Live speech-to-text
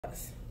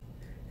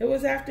It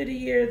was after the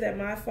year that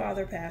my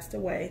father passed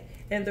away.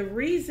 And the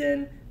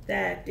reason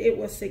that it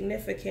was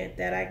significant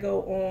that I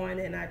go on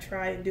and I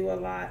try and do a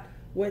lot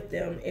with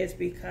them is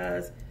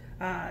because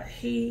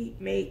he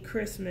made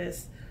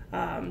Christmas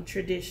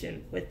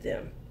tradition with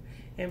them.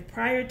 And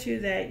prior to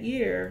that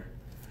year,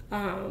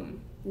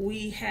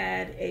 we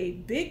had a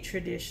big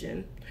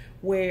tradition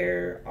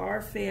where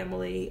our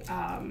family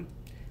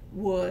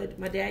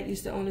my dad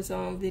used to own his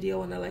own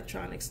video and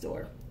electronics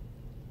store.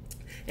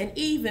 And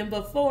even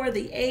before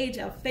the age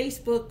of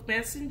Facebook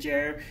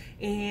Messenger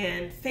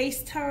and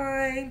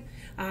FaceTime,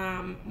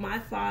 my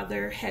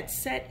father had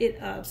set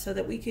it up so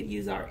that we could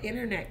use our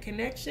internet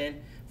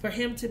connection for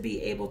him to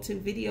be able to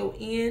video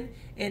in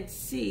and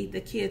see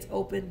the kids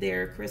open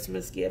their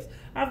Christmas gifts.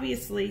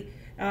 Obviously,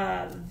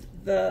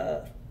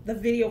 the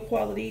video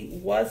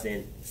quality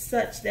wasn't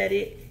such that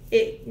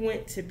it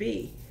went to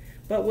be.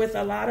 But with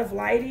a lot of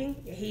lighting,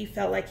 he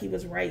felt like he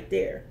was right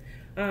there.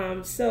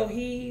 So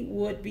he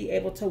would be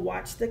able to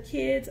watch the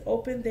kids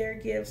open their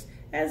gifts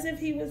as if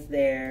he was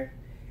there.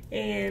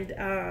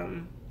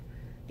 And,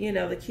 you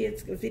know, the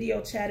kids video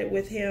chatted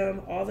with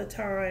him all the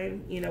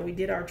time. You know, we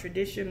did our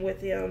tradition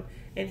with him,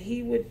 and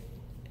he would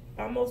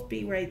almost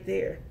be right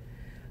there.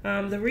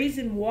 The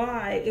reason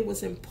why it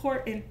was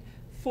important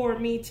for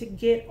me to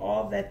get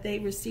all that they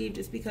received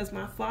is because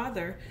my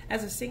father,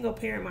 as a single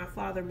parent, my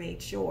father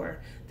made sure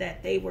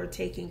that they were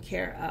taken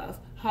care of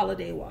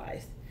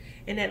holiday-wise.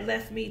 And that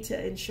left me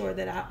to ensure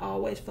that I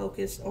always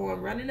focused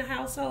on running the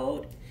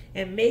household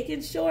and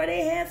making sure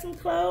they had some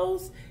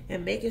clothes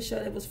and making sure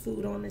there was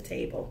food on the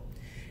table.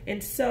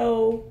 And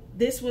so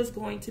this was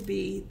going to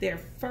be their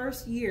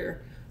first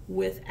year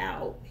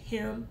without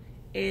him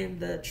in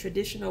the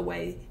traditional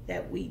way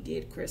that we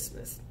did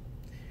Christmas.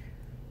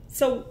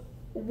 So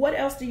what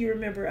else do you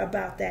remember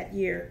about that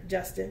year,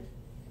 Justin?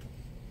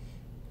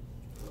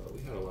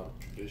 We had a lot of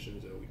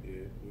traditions that we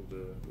did. We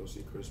would go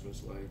see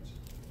Christmas lights.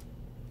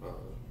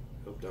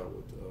 Helped out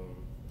with,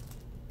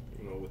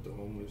 you know, with the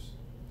homeless.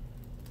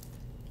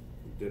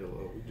 We did a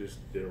lot. We just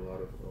did a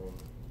lot of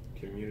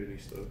community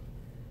stuff.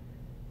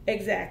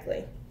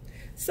 Exactly.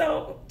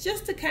 So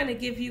just to kind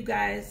of give you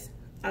guys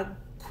a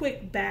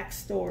quick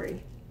backstory,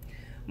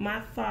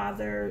 my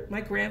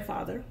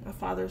grandfather, my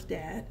father's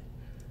dad,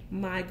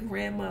 my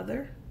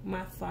grandmother,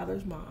 my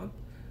father's mom,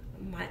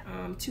 my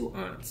two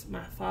aunts,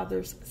 my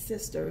father's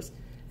sisters,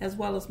 as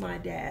well as my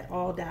dad,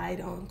 all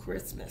died on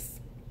Christmas.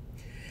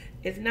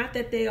 It's not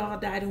that they all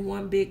died in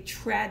one big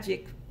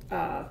tragic,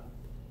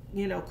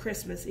 you know,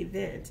 Christmas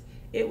event.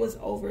 It was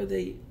over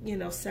the, you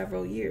know,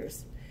 several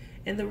years.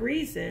 And the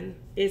reason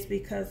is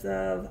because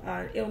of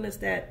illness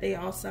that they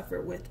all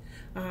suffered with.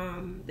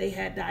 They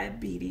had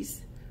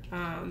diabetes,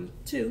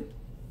 too.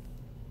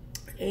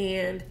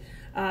 And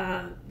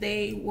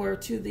they were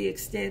to the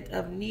extent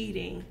of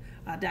needing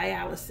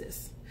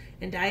dialysis.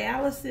 And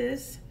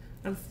dialysis,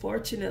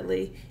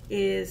 unfortunately,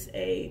 is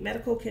a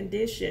medical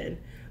condition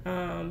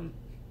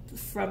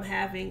from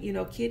having, you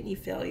know, kidney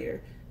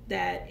failure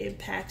that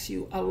impacts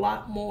you a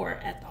lot more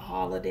at the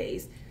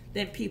holidays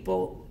than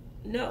people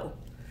know.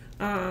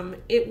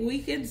 It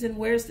weakens and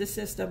wears the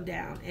system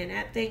down. And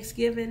at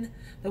Thanksgiving,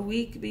 the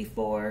week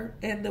before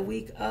and the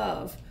week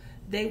of,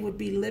 they would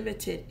be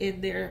limited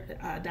in their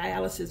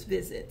dialysis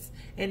visits,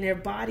 and their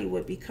body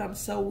would become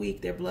so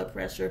weak, their blood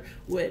pressure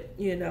would,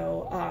 you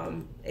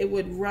know, it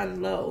would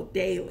run low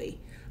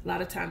daily. A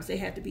lot of times they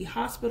had to be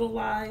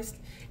hospitalized,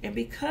 and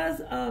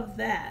because of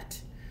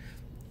that,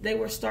 they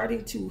were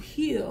starting to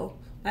heal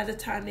by the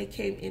time they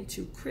came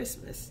into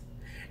Christmas.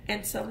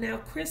 And so now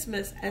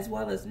Christmas, as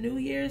well as New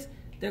Year's,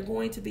 they're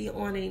going to be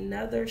on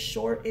another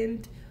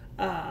shortened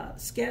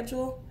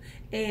schedule.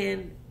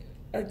 And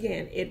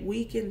again, it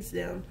weakens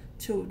them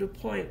to the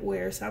point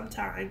where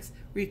sometimes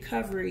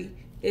recovery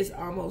is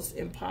almost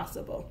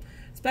impossible,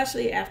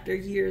 especially after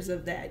years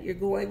of that. You're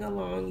going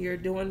along, you're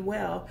doing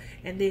well,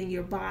 and then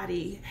your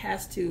body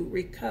has to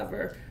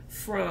recover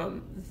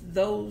from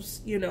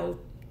those, you know,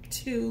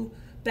 2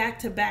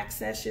 back-to-back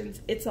sessions.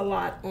 It's a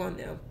lot on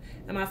them.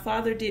 And my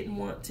father didn't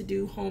want to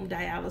do home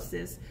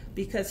dialysis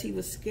because he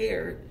was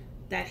scared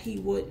that he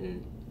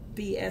wouldn't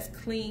be as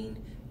clean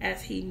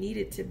as he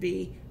needed to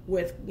be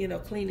with, you know,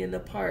 cleaning the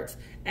parts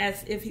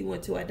as if he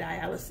went to a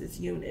dialysis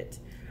unit.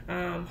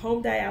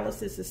 Home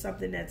dialysis is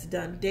something that's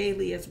done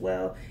daily as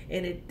well,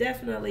 and it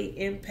definitely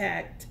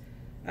impacts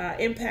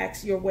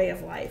your way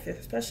of life,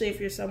 especially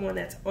if you're someone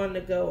that's on the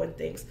go and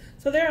things.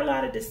 So there are a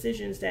lot of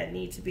decisions that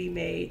need to be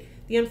made.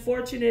 The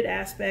unfortunate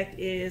aspect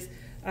is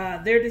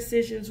their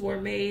decisions were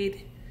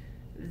made,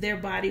 their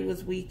body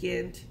was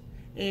weakened,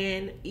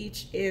 and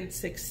each in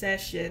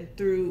succession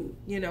through,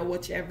 you know,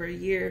 whichever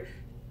year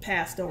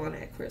passed on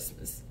at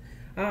Christmas.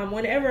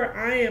 Whenever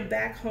I am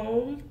back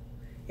home,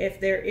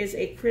 if there is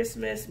a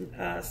Christmas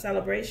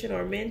celebration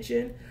or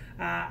mention,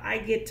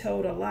 I get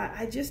told a lot,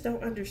 I just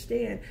don't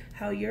understand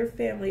how your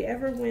family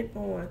ever went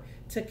on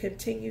to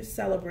continue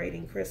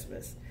celebrating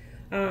Christmas.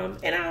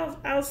 And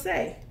I'll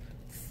say,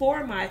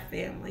 for my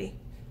family,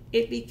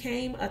 it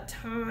became a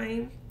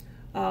time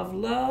of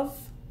love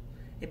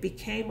It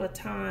became a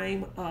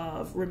time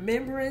of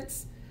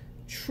remembrance,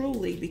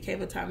 truly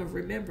became a time of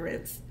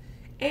remembrance,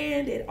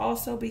 and it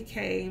also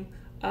became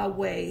a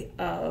way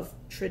of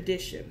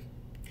tradition.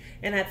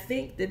 And I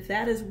think that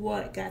that is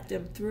what got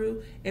them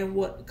through and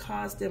what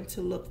caused them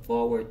to look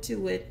forward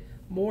to it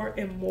more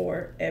and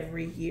more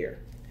every year.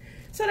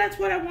 So that's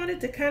what I wanted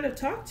to kind of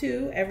talk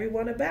to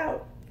everyone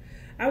about.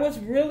 I was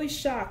really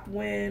shocked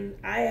when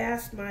I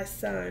asked my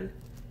son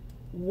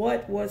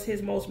what was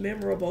his most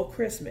memorable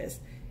Christmas,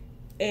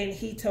 and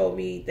he told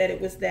me that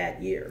it was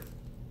that year.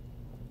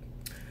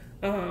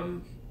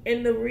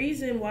 And the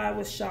reason why I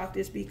was shocked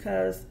is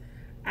because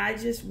I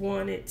just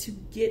wanted to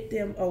get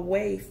them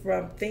away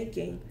from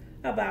thinking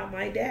about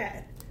my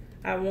dad.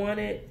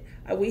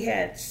 We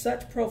had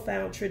such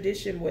profound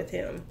tradition with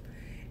him,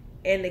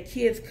 and the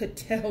kids could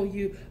tell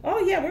you, oh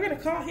yeah, we're going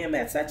to call him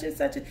at such and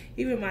such.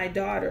 Even my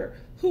daughter,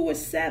 who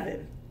was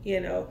 7,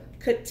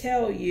 could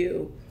tell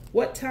you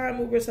what time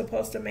we were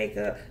supposed to make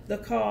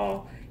the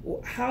call,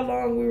 how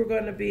long we were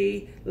going to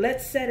be,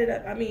 let's set it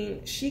up. I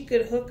mean, she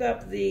could hook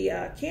up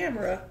the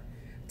camera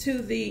to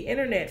the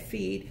internet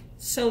feed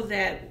so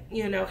that,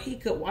 he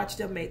could watch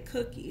them make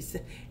cookies.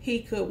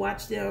 He could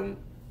watch them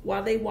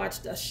while they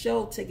watched a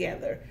show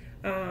together.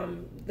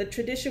 The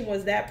tradition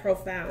was that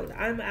profound.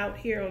 I'm out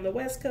here on the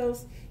West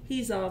Coast.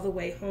 He's all the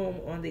way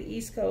home on the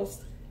East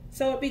Coast.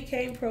 So it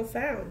became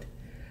profound.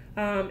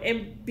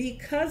 And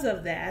because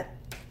of that,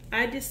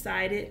 I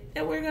decided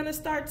that we're going to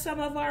start some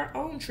of our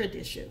own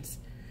traditions.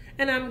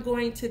 And I'm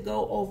going to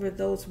go over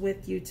those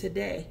with you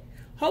today.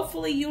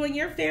 Hopefully you and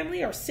your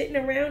family are sitting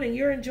around and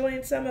you're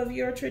enjoying some of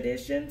your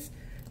traditions.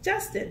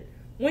 Justin,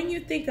 when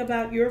you think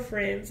about your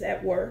friends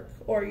at work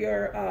or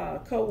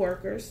your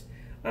co-workers,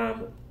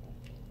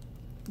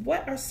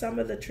 what are some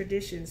of the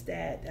traditions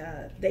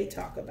that they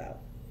talk about?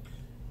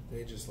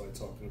 They just like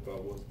talking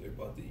about what they're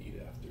about to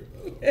eat after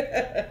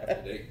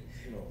they,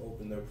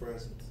 open their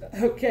presents.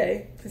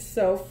 Okay,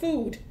 so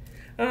food.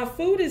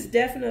 Food is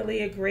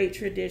definitely a great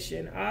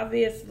tradition.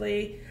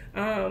 Obviously,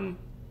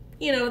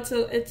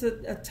 it's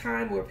a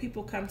time where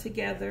people come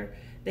together.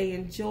 They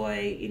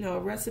enjoy, a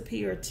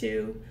recipe or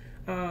two.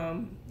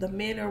 The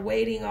men are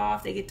waiting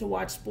off. They get to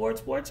watch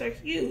sports. Sports are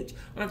huge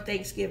on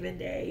Thanksgiving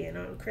Day and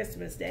on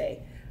Christmas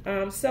Day.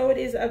 So it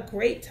is a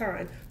great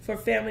time for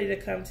family to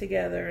come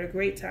together and a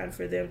great time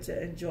for them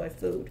to enjoy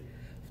food.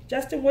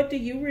 Justin, what do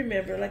you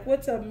remember? Like,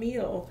 what's a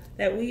meal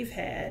that we've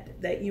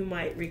had that you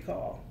might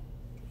recall?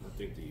 I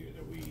think the year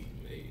that we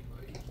made,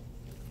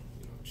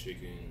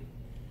 chicken,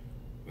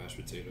 mashed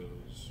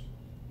potatoes,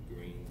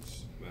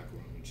 greens,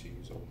 macaroni and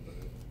cheese, all of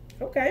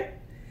that. Okay.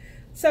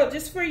 So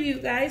just for you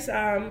guys,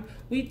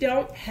 we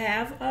don't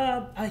have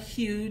a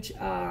huge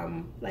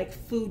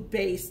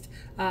food-based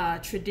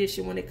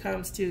tradition when it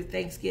comes to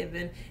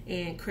Thanksgiving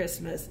and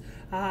Christmas.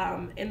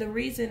 And the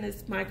reason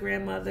is my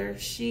grandmother,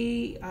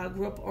 she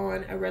grew up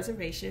on a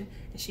reservation,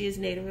 and she is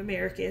Native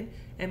American,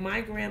 and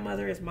my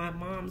grandmother is my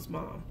mom's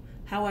mom.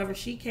 However,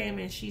 she came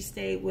and she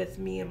stayed with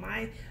me and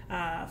my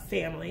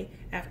family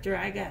after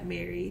I got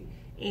married.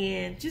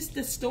 And just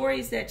the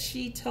stories that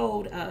she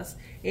told us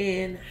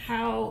and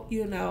how,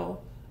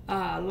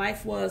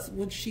 life was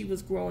when she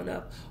was growing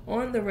up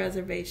on the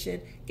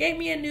reservation gave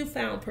me a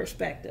newfound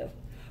perspective.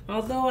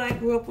 Although I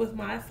grew up with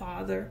my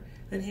father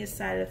and his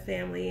side of the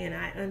family and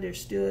I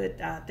understood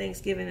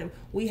Thanksgiving and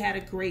we had a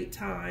great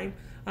time,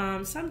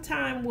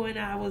 sometime when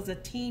I was a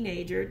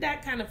teenager,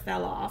 that kind of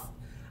fell off.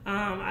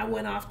 I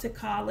went off to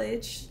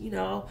college,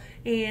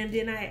 and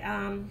then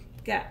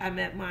I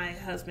met my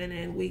husband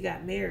and we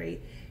got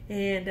married.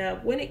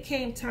 And when it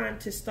came time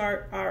to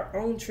start our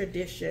own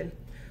tradition,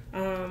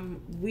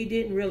 we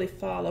didn't really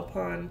fall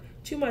upon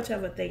too much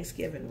of a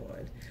Thanksgiving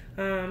one.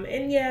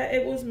 And yeah,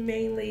 it was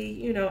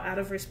mainly, out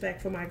of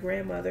respect for my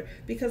grandmother,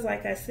 because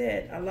like I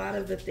said, a lot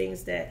of the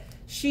things that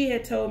she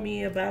had told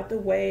me about the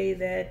way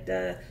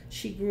that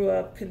she grew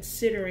up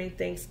considering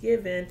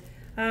Thanksgiving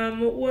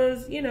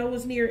was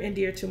near and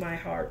dear to my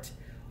heart.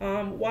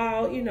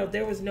 While,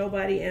 there was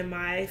nobody in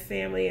my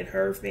family and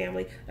her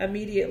family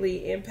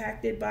immediately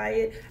impacted by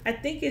it, I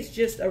think it's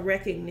just a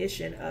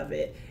recognition of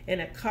it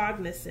and a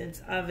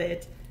cognizance of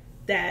it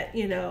that,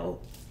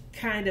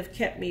 kind of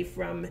kept me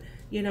from,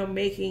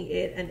 making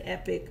it an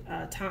epic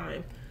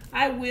time.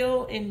 I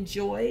will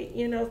enjoy,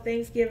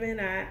 Thanksgiving.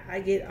 I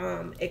get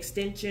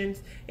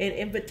extensions and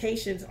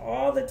invitations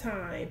all the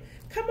time.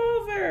 Come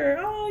over.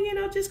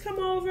 Oh, just come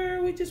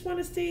over. We just want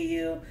to see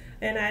you.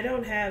 And I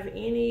don't have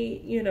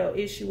any,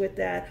 issue with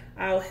that.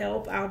 I'll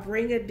help. I'll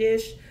bring a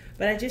dish.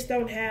 But I just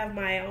don't have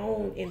my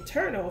own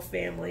internal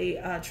family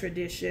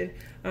tradition.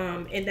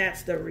 And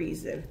that's the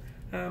reason.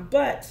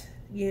 But,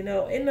 in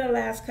the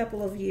last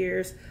couple of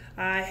years,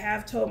 I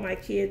have told my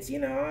kids,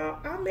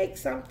 I'll make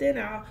something.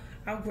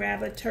 I'll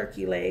grab a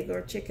turkey leg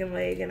or chicken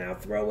leg and I'll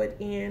throw it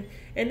in,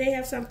 and they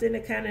have something to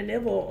kind of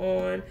nibble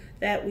on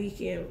that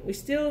weekend. We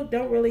still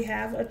don't really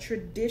have a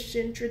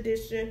tradition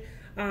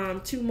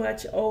too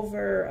much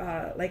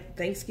over like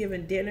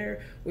Thanksgiving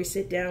dinner. We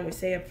sit down, we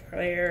say a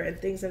prayer and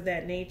things of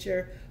that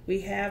nature.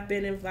 We have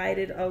been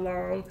invited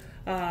along.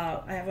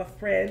 I have a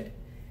friend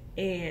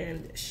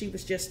and she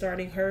was just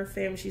starting her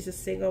family. She's a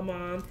single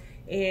mom,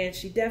 and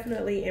she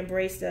definitely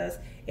embraced us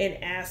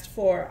and asked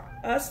for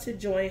us to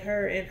join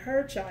her and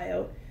her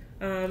child.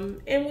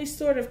 And we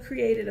sort of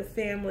created a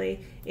family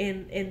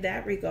in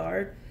that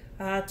regard,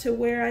 to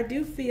where I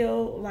do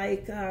feel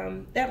like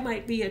that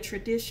might be a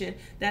tradition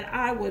that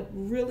I would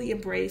really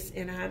embrace,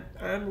 and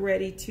I'm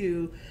ready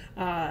to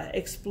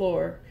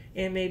explore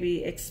and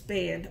maybe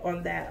expand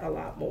on that a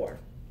lot more.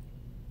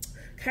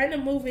 Kind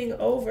of moving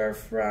over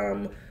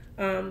from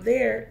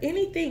there,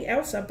 anything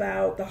else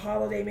about the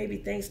holiday, maybe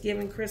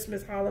Thanksgiving,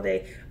 Christmas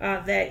holiday,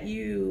 that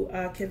you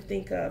can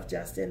think of,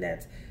 Justin,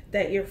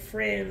 that your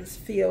friends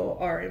feel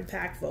are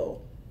impactful?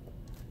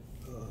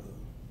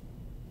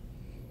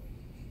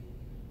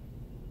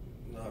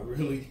 Not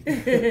really.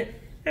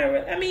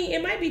 I mean,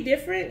 it might be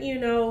different,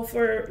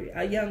 for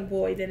a young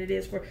boy than it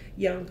is for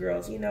young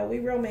girls. We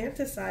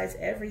romanticize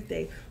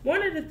everything.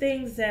 One of the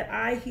things that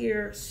I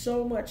hear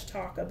so much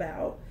talk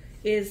about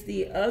is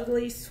the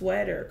ugly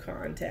sweater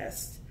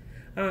contest.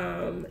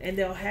 And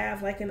they'll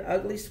have like an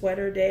ugly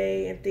sweater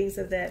day and things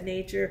of that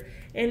nature.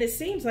 And it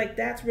seems like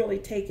that's really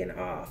taken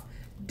off.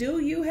 Do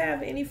you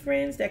have any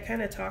friends that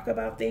kind of talk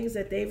about things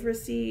that they've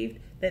received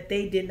that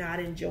they did not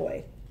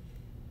enjoy?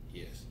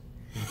 Yes.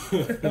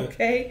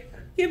 Okay.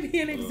 Give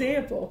me an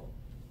example.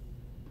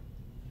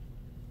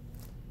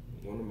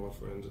 One of my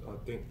friends, I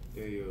think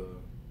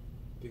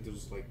this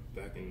was like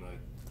back in like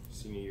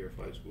senior year of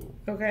high school.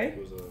 Okay. It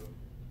was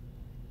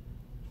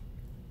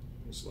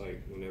it's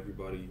like when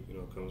everybody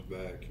comes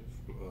back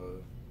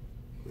from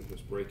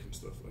Christmas break and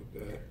stuff like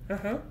that.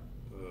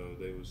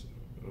 They was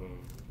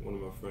one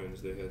of my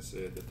friends. They had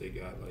said that they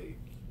got like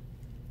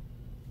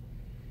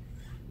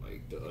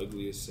the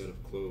ugliest set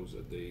of clothes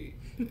that they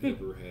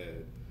ever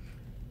had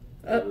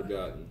ever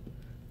gotten.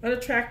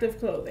 Unattractive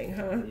clothing,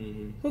 huh?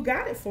 Mm-hmm. Who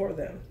got it for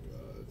them?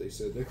 They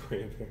said their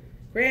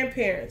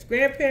grandparents.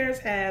 Grandparents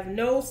have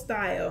no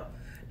style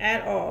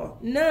at all.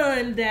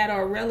 None that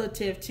are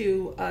relative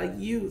to a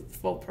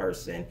youthful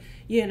person.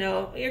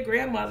 Your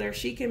grandmother,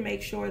 she can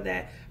make sure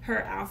that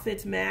her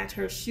outfits match,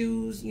 her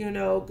shoes,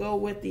 go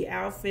with the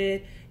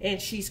outfit, and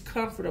she's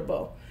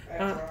comfortable.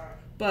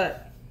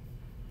 But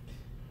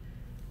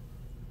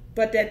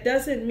that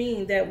doesn't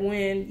mean that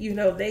when,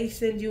 they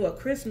send you a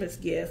Christmas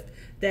gift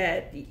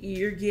that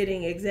you're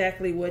getting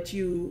exactly what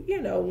you,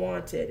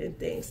 wanted and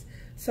things.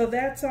 So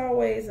that's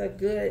always a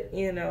good,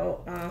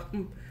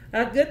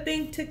 a good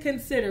thing to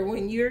consider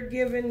when you're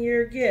giving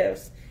your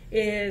gifts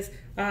is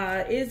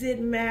it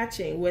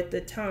matching with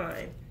the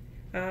time?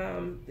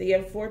 The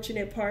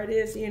unfortunate part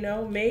is,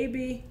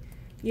 maybe,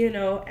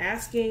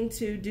 asking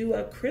to do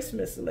a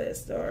Christmas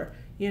list or,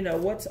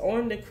 what's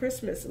on the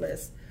Christmas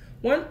list.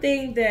 One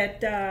thing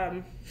that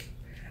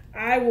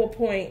I will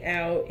point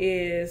out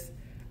is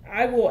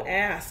I will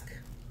ask,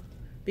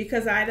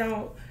 because I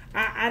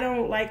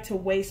don't like to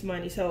waste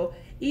money. So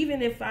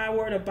even if I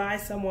were to buy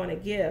someone a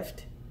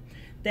gift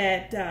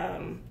that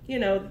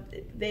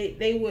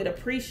they would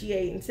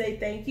appreciate and say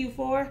thank you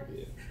for,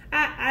 Yeah.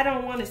 I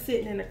don't want it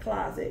sitting in a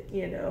closet,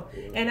 Yeah.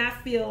 And I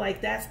feel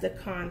like that's the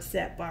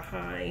concept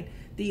behind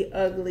the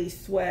ugly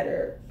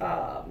sweater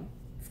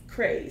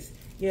craze.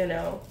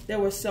 There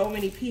were so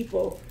many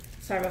people,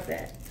 sorry about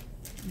that,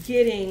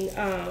 getting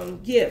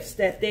gifts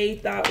that they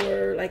thought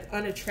were like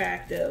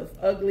unattractive,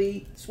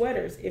 ugly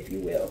sweaters, if you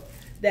will,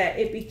 that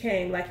it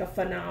became like a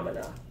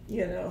phenomena,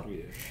 Yeah.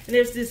 And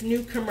there's this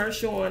new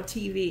commercial on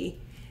TV,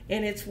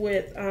 and it's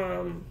with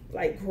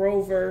like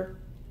Grover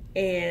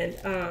and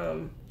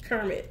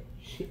Kermit.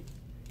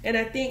 And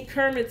I think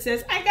Kermit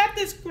says, "I got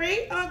this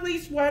great ugly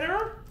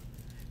sweater."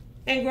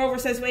 And Grover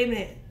says, wait a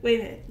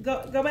minute,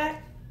 go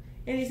back.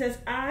 And he says,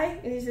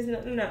 and he says,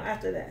 no,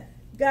 after that.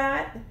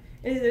 God,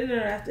 and he says, no,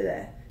 after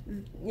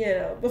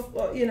that.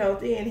 Before,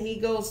 then he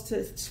goes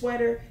to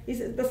sweater. He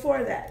says,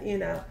 before that,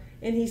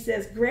 and he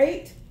says,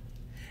 great.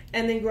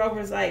 And then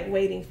Grover's like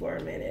waiting for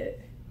a minute.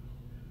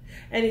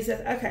 And he says,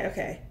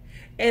 okay.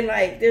 And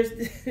like, there's,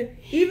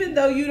 even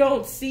though you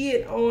don't see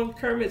it on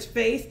Kermit's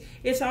face,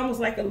 it's almost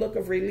like a look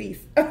of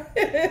relief.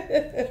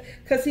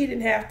 Because he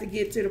didn't have to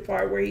get to the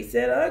part where he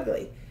said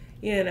ugly,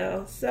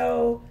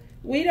 So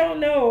we don't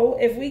know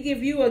if we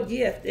give you a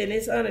gift and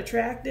it's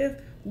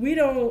unattractive, we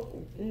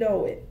don't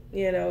know it,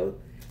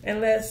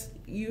 unless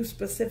you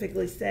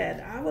specifically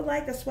said, I would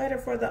like a sweater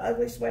for the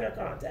ugly sweater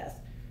contest.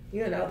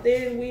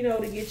 Then we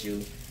know to get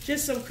you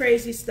just some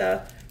crazy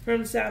stuff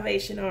from the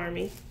Salvation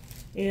Army,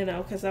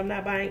 because I'm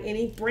not buying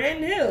any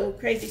brand new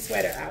crazy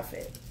sweater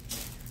outfit.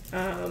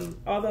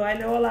 Although I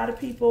know a lot of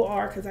people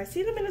are, because I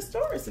see them in the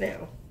stores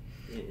now.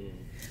 Mm-hmm.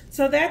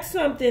 So that's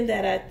something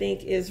that I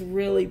think is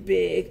really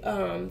big.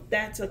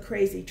 That's a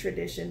crazy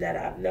tradition that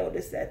I've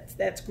noticed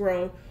that's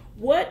grown.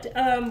 What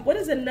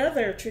is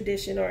another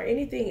tradition or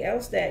anything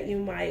else that you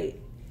might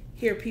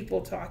hear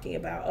people talking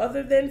about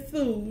other than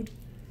food,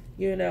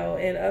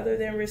 and other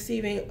than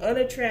receiving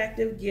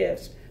unattractive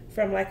gifts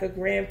from like a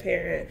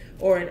grandparent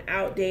or an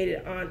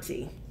outdated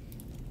auntie?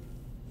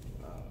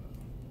 I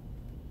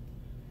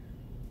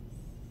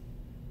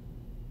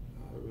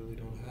really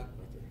don't have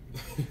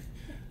nothing.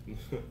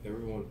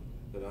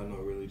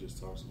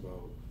 talks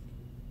about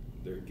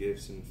their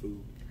gifts and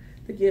food.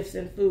 The gifts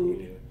and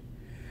food. Yeah.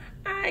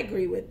 I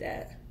agree with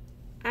that.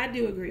 I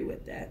do agree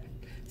with that.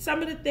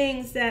 Some of the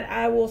things that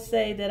I will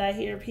say that I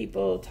hear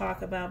people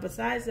talk about,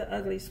 besides the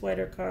ugly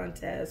sweater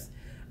contest,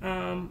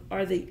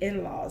 are the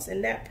in-laws.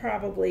 And that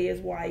probably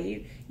is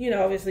why you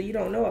know, obviously you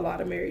don't know a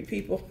lot of married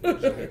people.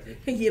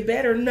 Exactly. You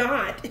better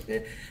not.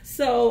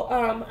 So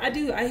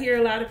I hear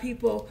a lot of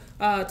people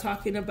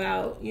talking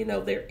about, you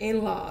know, their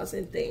in-laws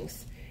and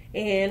things.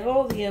 And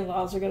the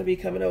in-laws are going to be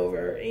coming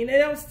over. And they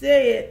don't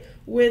say it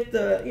with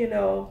the, you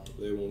know.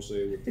 They won't say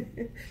it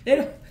with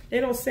They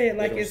don't say it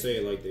like they don't say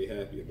it like they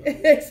happy about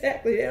it.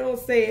 Exactly. They don't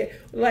say it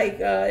like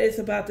it's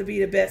about to be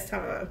the best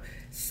time.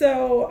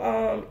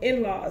 So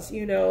in-laws,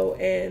 you know,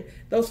 and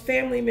those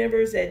family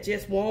members that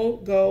just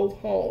won't go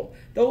home.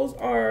 Those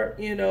are,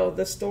 you know,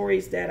 the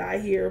stories that I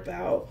hear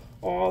about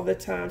all the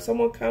time.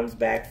 Someone comes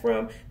back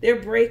from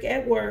their break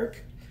at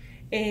work,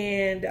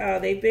 and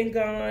they've been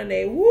gone.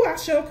 I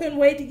sure couldn't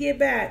wait to get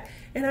back.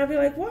 And I'll be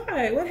like,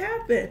 why? What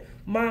happened?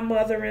 My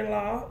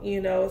mother-in-law,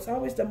 you know, it's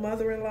always the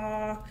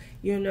mother-in-law,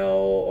 you know,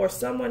 or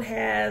someone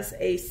has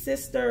a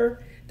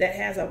sister that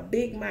has a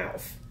big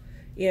mouth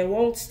and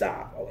won't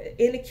stop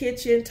in the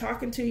kitchen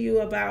talking to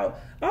you about,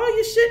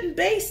 you shouldn't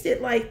baste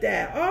it like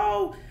that.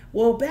 Oh,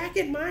 well, back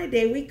in my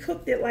day, we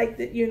cooked it like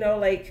that, you know,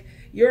 like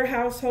your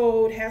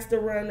household has to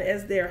run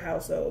as their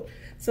household.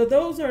 So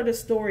those are the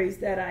stories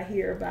that I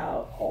hear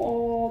about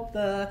all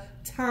the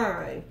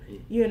time,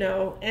 you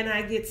know, and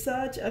I get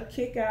such a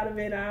kick out of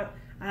it.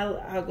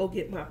 I'll go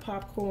get my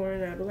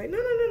popcorn. I'll be like,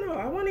 no,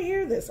 I want to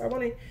hear this.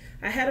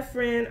 I had a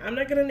friend, I'm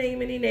not going to name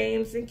any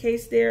names in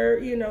case they're,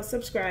 you know,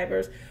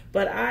 subscribers,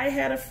 but I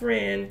had a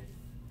friend,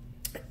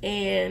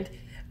 and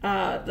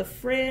the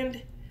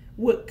friend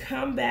would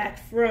come back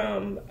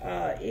from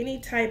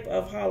any type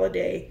of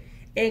holiday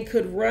and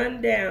could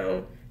run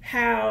down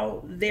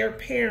how their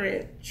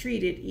parent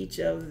treated each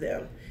of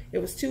them. It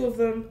was two of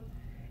them,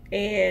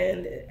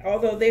 and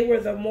although they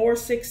were the more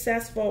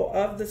successful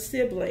of the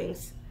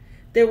siblings,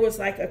 there was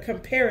like a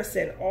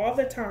comparison all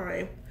the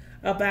time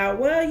about,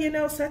 well, you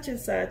know, such and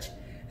such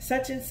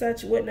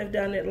wouldn't have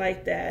done it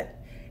like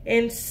that.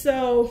 And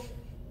so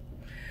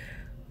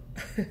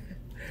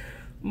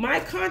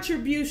my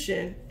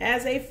contribution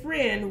as a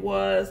friend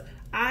was,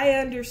 I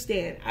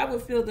understand. I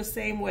would feel the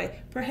same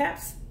way.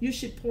 Perhaps you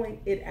should point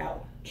it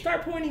out.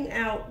 Start pointing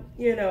out,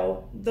 you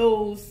know,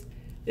 those.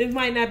 It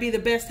might not be the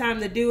best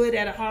time to do it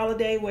at a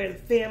holiday where the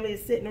family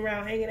is sitting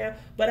around hanging out.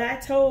 But I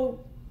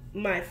told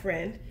my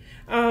friend,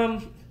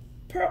 point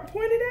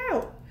it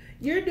out.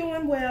 You're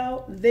doing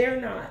well. They're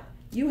not.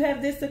 You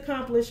have this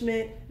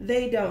accomplishment.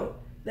 They don't.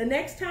 The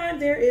next time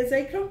there is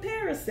a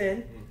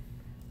comparison,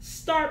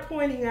 start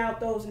pointing out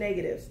those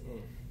negatives.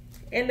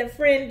 And the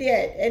friend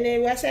did. And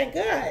it wasn't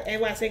good. It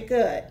wasn't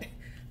good.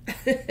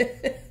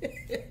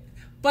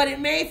 But it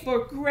made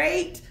for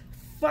great,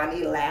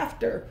 funny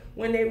laughter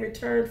when they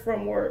returned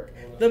from work.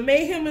 The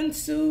mayhem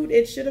ensued.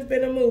 It should have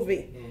been a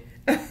movie.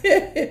 What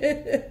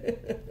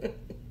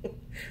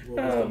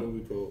was the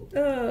movie called?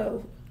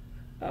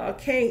 I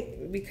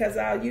can't, because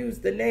I'll use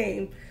the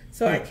name,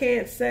 so I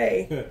can't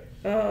say.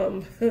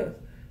 But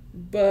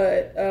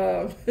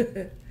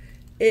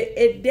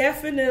it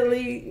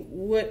definitely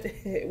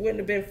wouldn't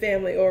have been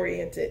family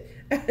oriented.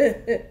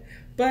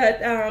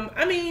 But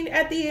I mean,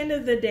 at the end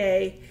of the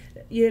day,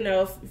 you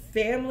know,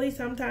 family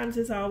sometimes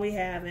is all we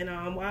have,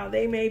 and while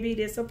they may be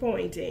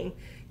disappointing,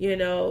 you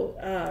know,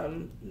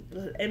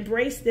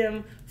 embrace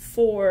them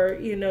for,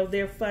 you know,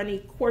 their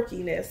funny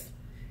quirkiness,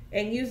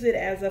 and use it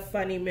as a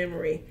funny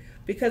memory.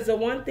 Because the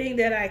one thing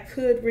that I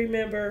could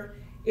remember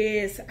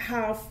is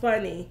how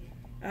funny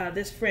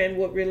this friend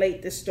would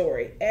relate the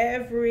story.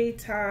 Every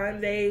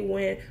time they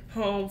went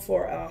home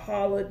for a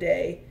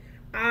holiday,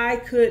 I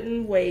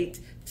couldn't wait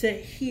to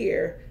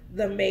hear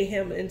the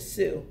mayhem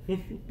ensue.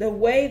 The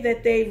way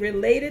that they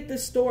related the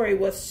story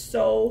was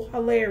so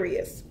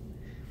hilarious.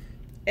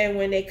 And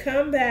when they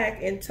come back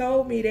and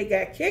told me they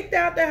got kicked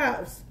out the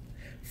house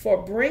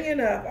for bringing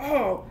up,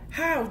 oh,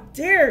 how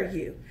dare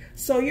you?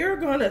 So you're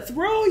going to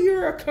throw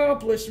your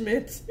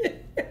accomplishments.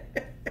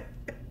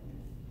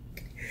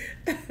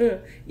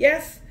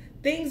 Yes,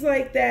 things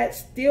like that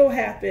still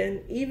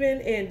happen,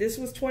 even in, this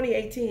was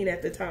 2018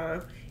 at the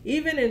time,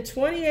 even in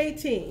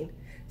 2018.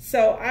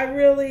 So I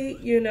really,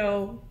 you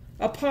know,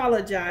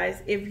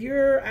 apologize if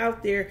you're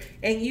out there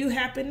and you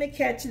happen to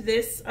catch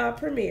this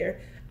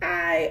premiere.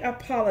 I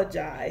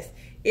apologize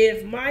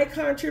if my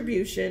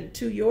contribution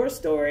to your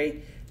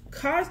story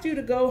caused you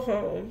to go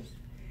home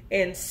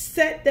and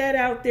set that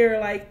out there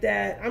like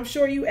that. I'm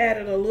sure you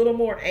added a little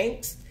more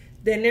angst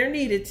than there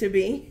needed to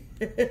be,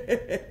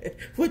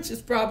 which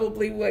is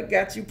probably what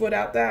got you put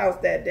out the house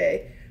that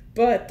day.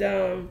 But,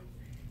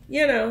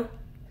 you know,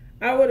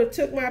 I would have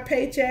took my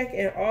paycheck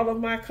and all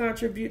of my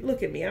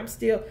look at me, I'm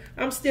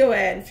still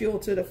adding fuel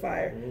to the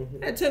fire.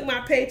 I took my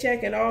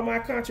paycheck and all my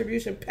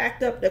contribution,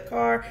 packed up the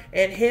car,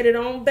 and headed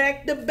on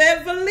back to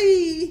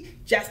Beverly,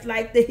 just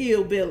like the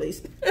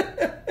hillbillies.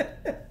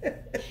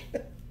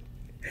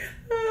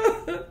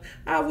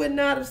 I would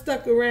not have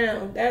stuck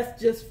around.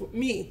 That's just for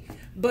me.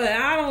 But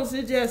I don't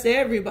suggest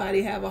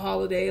everybody have a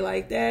holiday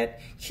like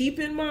that. Keep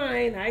in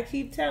mind, I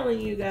keep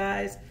telling you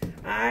guys,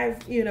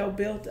 I've,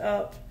 built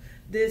up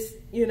this,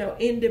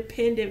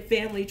 independent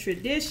family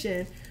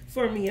tradition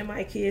for me and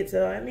my kids.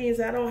 So that means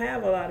I don't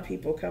have a lot of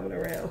people coming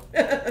around.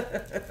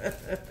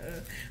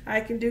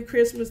 I can do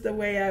Christmas the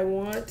way I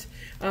want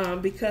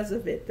because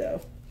of it,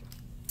 though.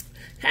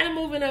 Kind of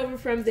moving over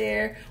from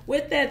there.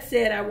 With that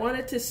said, I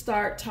wanted to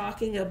start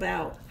talking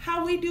about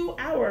how we do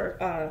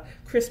our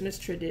Christmas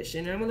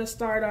tradition. I'm going to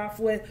start off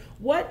with,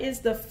 what is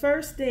the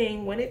first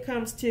thing when it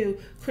comes to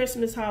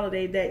Christmas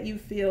holiday that you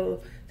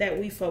feel that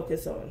we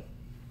focus on?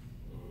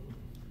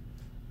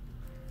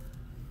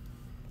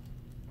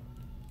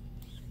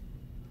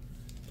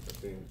 I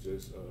think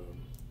just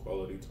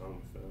quality time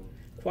with family.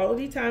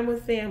 Quality time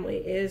with family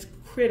is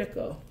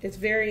critical. It's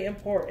very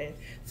important.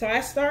 So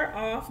I start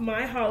off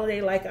my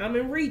holiday like I'm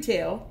in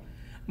retail.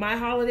 My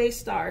holiday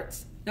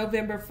starts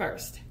November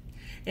 1st.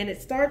 And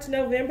it starts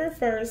November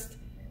 1st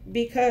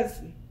because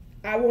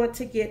I want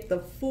to get the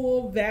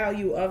full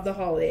value of the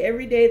holiday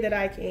every day that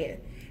I can.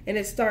 And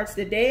it starts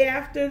the day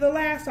after the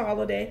last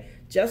holiday,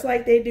 just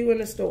like they do in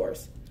the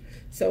stores.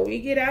 So we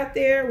get out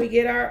there, we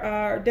get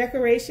our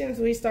decorations,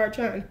 we start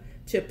trying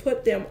to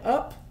put them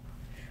up.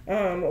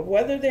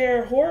 Whether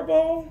they're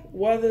horrible,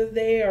 whether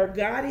they are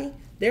gaudy,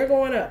 they're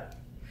going up.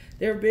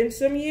 There have been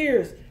some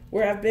years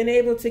where I've been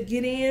able to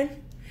get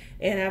in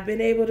and I've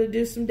been able to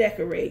do some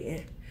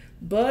decorating.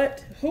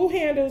 But who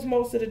handles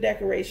most of the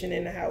decoration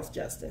in the house,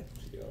 Justin?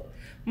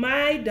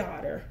 My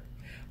daughter.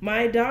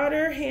 My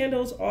daughter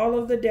handles all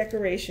of the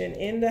decoration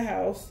in the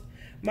house.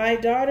 My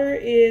daughter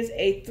is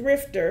a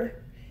thrifter.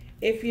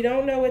 If you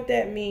don't know what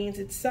that means,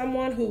 it's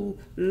someone who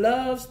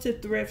loves to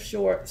thrift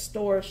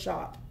store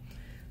shop.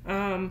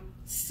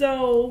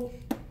 So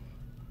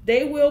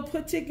they will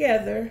put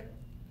together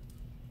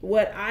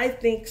what I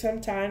think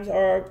sometimes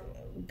are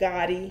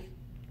gaudy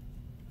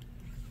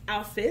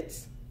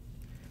outfits,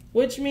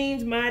 which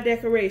means my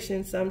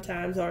decorations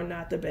sometimes are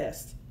not the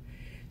best.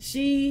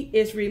 She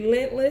is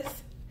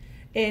relentless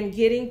in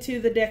getting to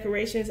the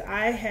decorations.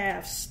 I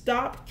have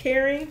stopped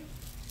caring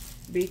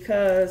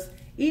because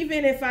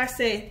even if I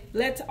say,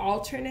 let's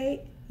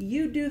alternate,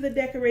 you do the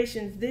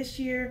decorations this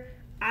year,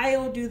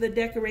 I'll do the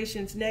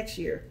decorations next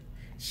year,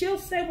 she'll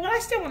say, well, I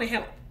still want to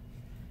help.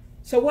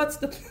 So what's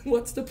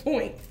the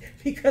point?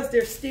 Because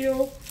they're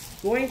still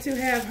going to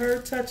have her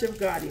touch of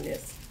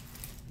gaudiness.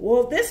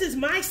 Well, this is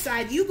my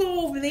side. You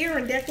go over there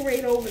and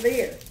decorate over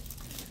there.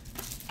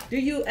 Do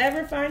you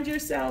ever find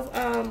yourself,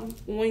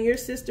 when your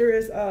sister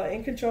is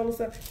in control of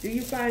stuff, do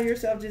you find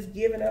yourself just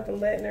giving up and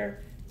letting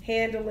her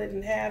handle it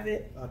and have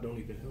it? I don't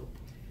even help.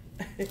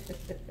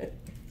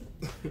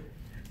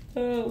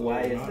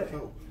 Why is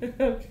that?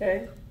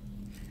 Okay.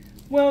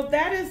 Well,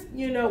 that is,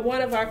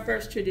 one of our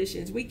first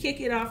traditions. We kick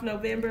it off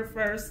November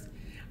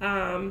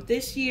 1st.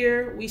 This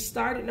year, we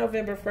started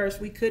November 1st.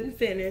 We couldn't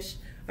finish.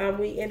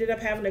 We ended up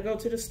having to go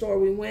to the store.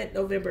 We went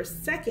November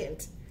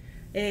 2nd.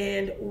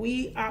 And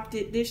we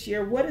opted this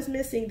year. What is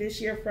missing this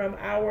year from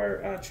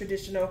our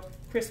traditional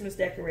Christmas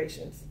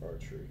decorations? Our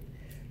tree.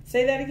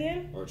 Say that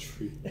again? Our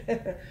tree.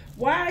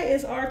 Why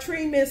is our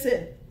tree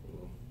missing?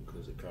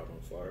 Because it caught on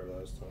fire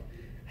last time.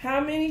 How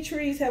many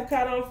trees have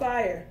caught on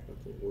fire?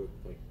 I think what,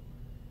 like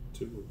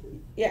 2 or 3.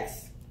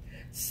 Yes.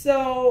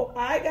 So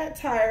I got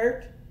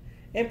tired,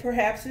 and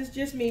perhaps it's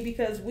just me,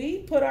 because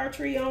we put our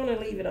tree on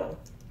and leave it on.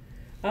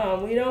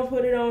 We don't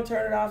put it on,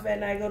 turn it off at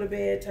night, go to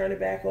bed, turn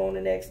it back on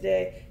the next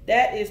day.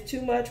 That is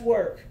too much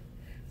work.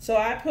 So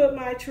I put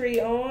my tree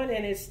on,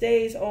 and it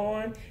stays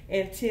on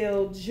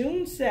until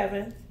June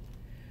 7th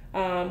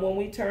when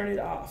we turn it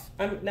off.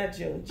 Not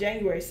June,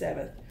 January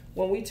 7th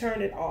when we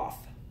turn it off.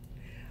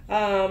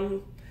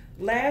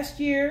 Last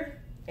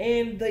year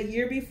and the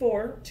year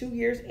before, 2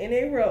 years in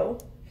a row,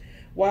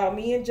 while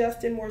me and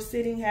Justin were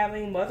sitting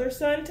having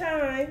mother-son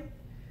time,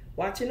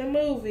 watching a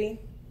movie,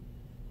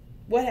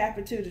 what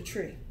happened to the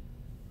tree?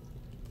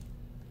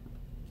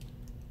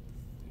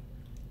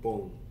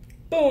 Boom.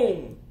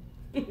 Boom.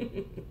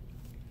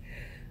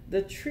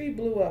 The tree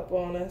blew up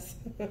on us.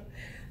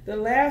 The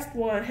last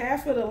one,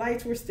 half of the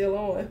lights were still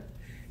on.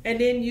 And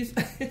then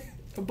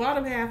the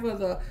bottom half of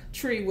the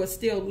tree was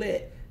still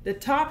lit. The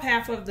top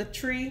half of the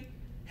tree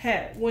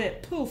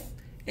went poof,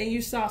 and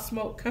you saw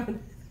smoke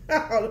coming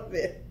out of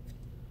it.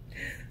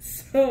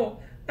 So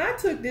I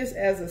took this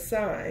as a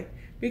sign,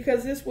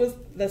 because this was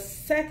the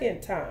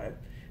second time.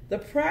 The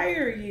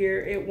prior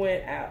year it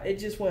went out. It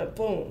just went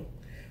boom.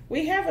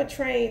 We have a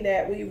train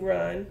that we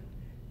run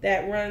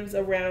that runs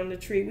around the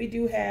tree. We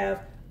do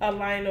have a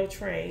lino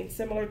train,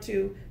 similar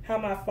to how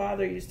my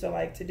father used to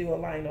like to do a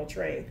lino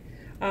train.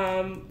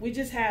 We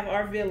just have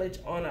our village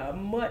on a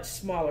much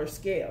smaller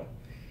scale.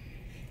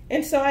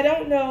 And so I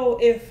don't know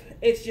if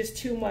it's just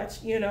too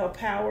much,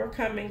 power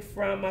coming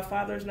from, my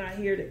father's not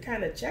here to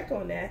kind of check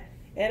on that.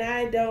 And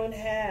I don't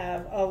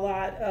have a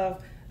lot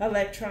of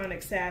electronic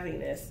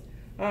savviness.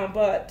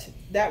 But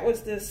that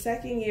was the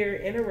second year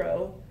in a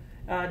row.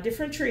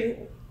 Different tree.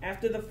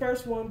 After the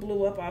first one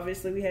blew up,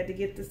 obviously we had to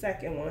get the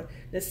second one.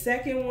 The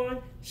second one,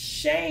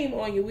 shame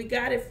on you. We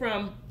got it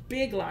from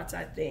Big Lots,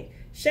 I think.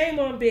 Shame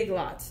on Big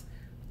Lots.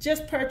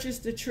 Just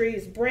purchased the tree.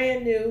 It's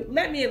brand new.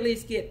 Let me at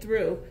least get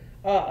through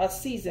a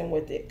season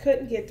with it.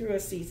 Couldn't get through a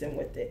season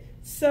with it.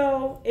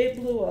 So it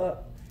blew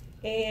up.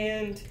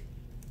 And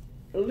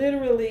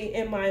literally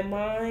in my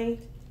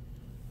mind,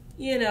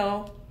 you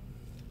know,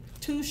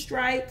 2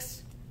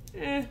 strikes,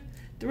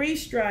 3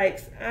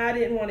 strikes, I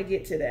didn't want to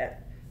get to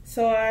that.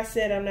 So I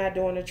said I'm not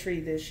doing a tree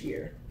this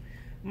year.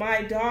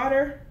 My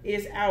daughter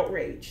is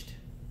outraged.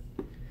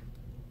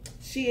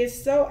 She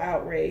is so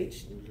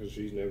outraged. Because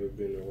she's never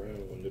been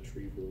around when the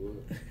tree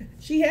blew up.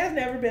 She has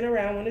never been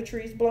around when the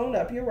tree's blown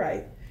up, you're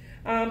right.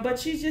 But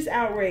she's just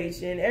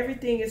outraged, and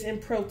everything is in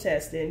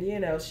protest. And, you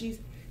know, she's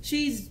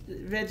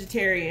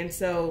vegetarian,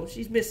 so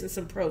she's missing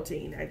some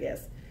protein, I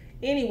guess.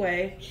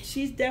 Anyway,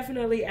 she's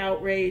definitely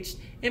outraged.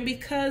 And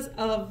because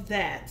of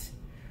that,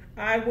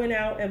 I went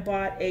out and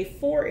bought a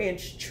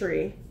 4-inch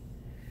tree.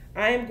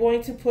 I am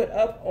going to put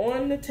up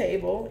on the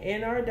table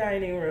in our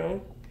dining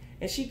room,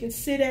 and she can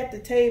sit at the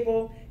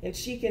table and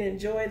she can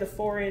enjoy the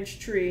 4-inch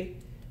tree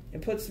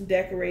and put some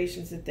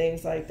decorations and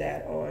things like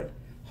that on.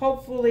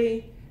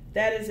 Hopefully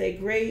that is a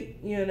great,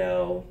 you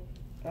know,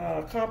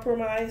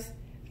 compromise,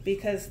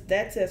 because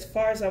that's as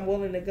far as I'm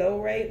willing to go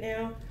right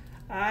now.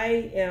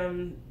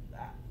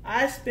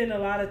 I spend a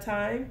lot of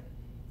time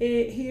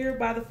here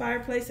by the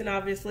fireplace, and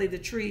obviously the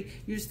tree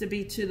used to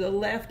be to the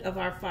left of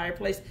our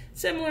fireplace,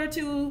 similar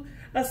to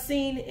a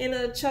scene in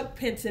a Chuck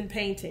Pinson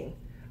painting.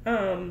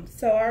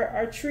 So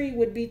our tree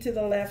would be to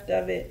the left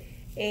of it,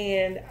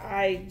 and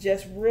I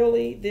just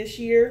really, this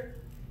year,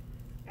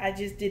 I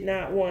just did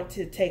not want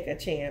to take a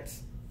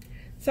chance.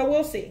 So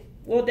we'll see.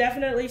 We'll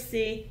definitely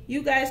see.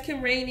 You guys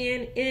can rein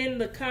in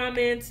the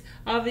comments.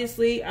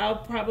 Obviously, I'll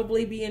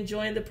probably be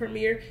enjoying the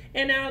premiere,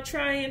 and I'll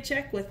try and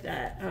check with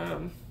that.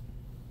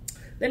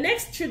 The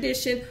next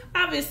tradition,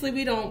 obviously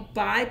we don't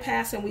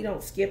bypass and we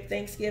don't skip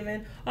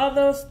Thanksgiving.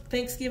 Although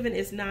Thanksgiving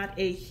is not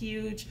a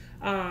huge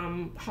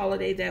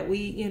holiday that we,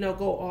 you know,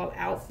 go all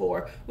out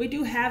for. We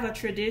do have a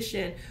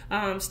tradition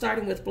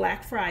starting with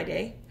Black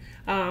Friday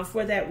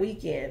for that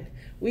weekend.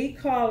 We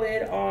call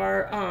it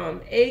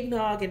our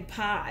eggnog and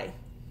pie.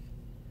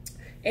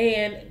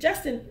 And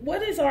Justin,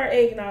 what is our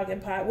eggnog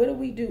and pie? What do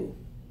we do?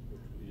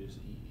 We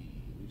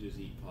just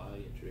eat pie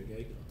and drink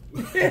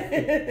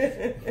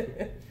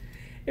eggnog.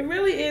 It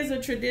really is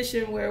a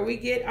tradition where we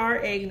get our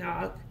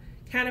eggnog,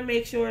 kind of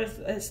make sure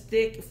it's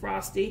thick,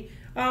 frosty.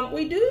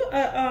 We do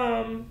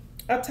a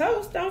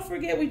toast. Don't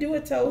forget, we do a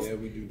toast. Yeah,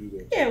 we do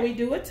that. Yeah, we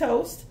do a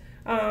toast.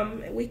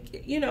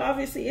 You know,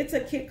 obviously it's a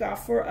kickoff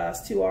for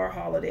us to our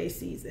holiday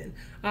season.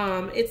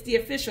 It's the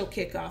official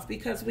kickoff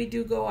because we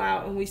do go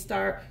out and we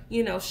start,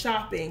 you know,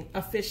 shopping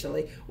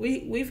officially.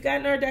 We've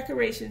gotten our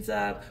decorations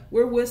up.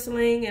 We're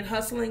whistling and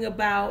hustling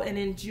about and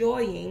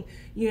enjoying,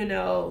 you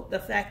know, the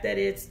fact that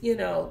it's, you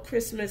know,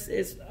 Christmas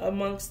is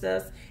amongst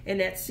us and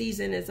that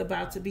season is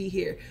about to be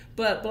here.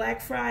 But Black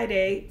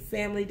Friday,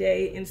 Family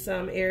Day in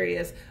some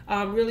areas,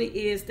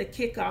 really is the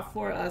kickoff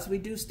for us. We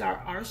do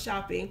start our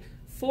shopping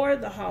for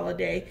the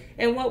holiday,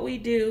 and what we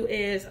do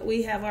is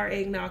we have our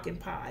eggnog and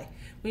pie.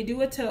 We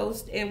do a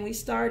toast, and we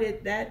start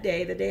it that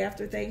day, the day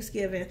after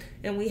Thanksgiving,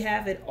 and we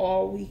have it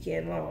all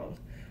weekend long.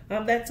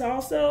 That's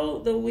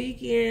also the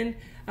weekend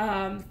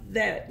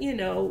that, you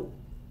know,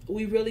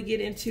 we really get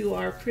into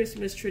our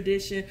Christmas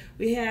tradition.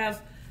 We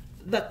have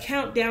the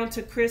countdown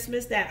to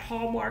Christmas that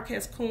Hallmark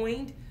has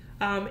coined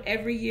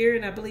every year,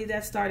 and I believe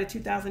that started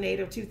 2008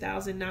 or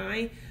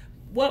 2009.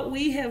 What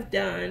we have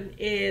done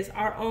is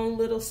our own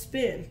little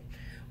spin.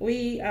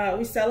 We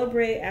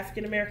celebrate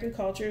African American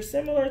culture,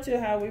 similar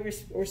to how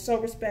we're so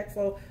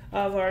respectful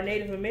of our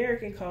Native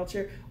American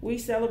culture. We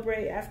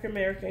celebrate African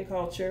American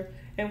culture,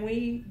 and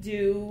we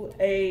do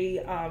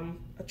a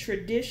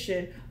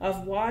tradition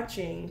of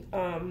watching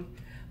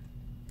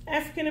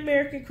African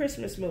American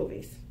Christmas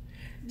movies.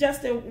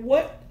 Justin,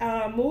 what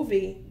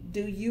movie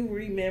do you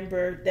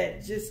remember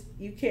that just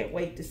you can't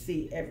wait to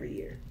see every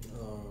year?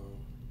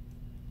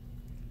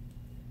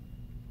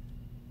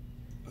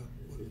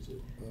 What is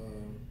it?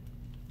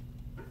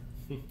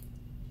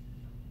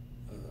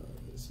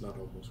 It's not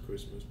Almost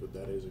Christmas, but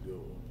that is a good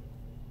one.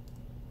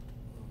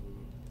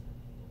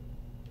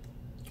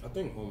 I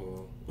think Home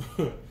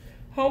Alone.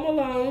 Home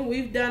Alone.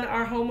 We've done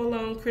our Home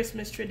Alone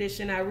Christmas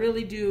tradition. I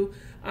really do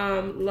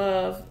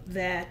love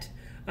that.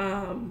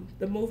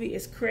 The movie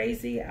is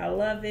crazy. I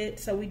love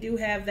it. So we do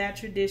have that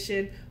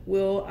tradition.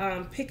 We'll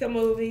pick a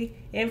movie,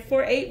 and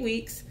for 8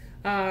 weeks,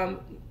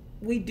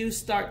 we do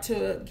start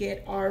to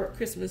get our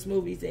Christmas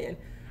movies in.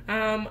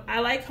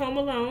 I like Home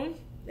Alone.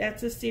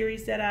 That's a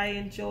series that I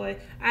enjoy.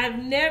 I've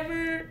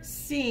never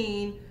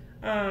seen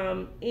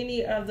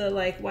any of the,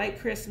 like, White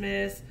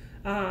Christmas.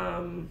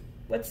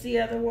 What's the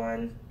other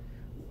one?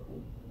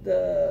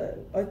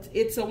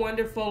 It's a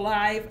Wonderful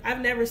Life. I've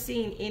never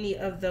seen any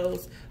of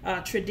those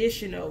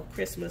traditional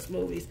Christmas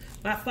movies.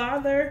 My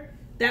father,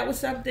 that was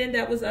something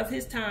that was of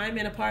his time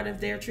and a part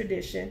of their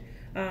tradition.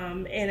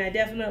 And I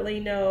definitely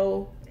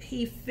know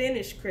he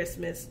finished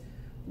Christmas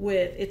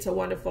with It's a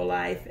Wonderful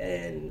Life.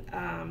 And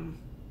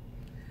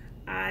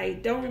I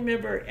don't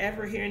remember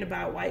ever hearing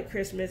about White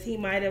Christmas. He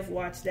might have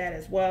watched that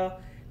as well.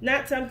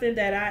 Not something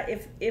that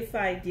if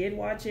I did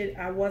watch it,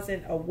 I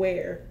wasn't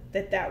aware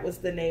that that was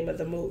the name of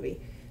the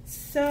movie.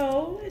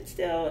 So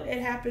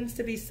it happens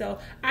to be so.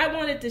 I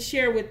wanted to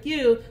share with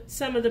you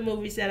some of the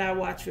movies that I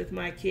watch with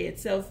my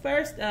kids. So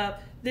first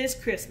up, this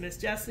Christmas,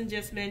 Justin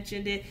just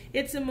mentioned it.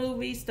 It's a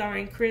movie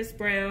starring Chris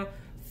Brown.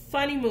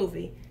 Funny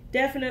movie,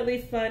 definitely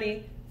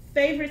funny.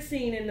 Favorite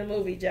scene in the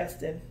movie,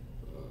 Justin?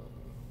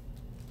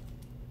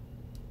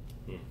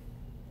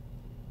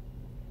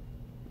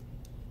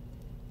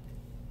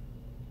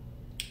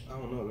 I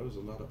don't know. There was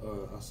a lot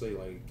of I say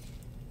like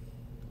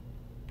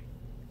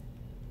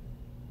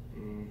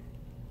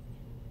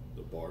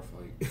the bar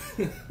fight.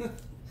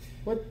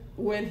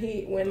 When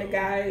the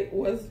guy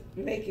was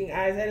making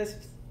eyes at his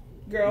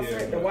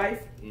girlfriend, the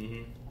wife?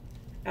 Mm-hmm.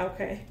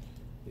 Okay.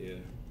 Yeah,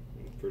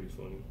 pretty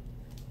funny.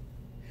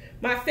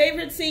 My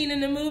favorite scene in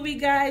the movie,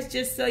 guys,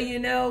 just so you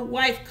know,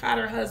 wife caught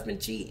her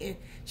husband cheating.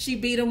 She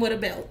beat him with a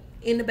belt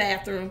in the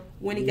bathroom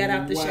when he got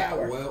out the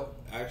shower. Well,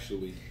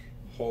 actually,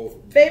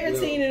 favorite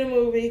scene in the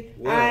movie.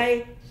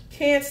 I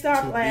can't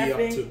stop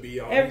laughing. To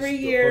be honest, every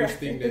year. The first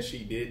thing that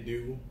she did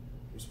do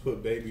was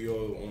put baby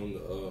oil on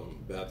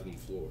the bathroom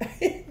floor.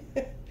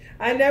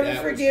 I never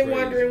forget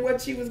wondering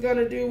what she was going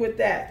to do with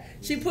that.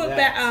 She put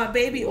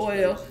baby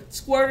oil,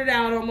 squirted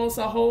out almost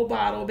a whole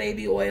bottle of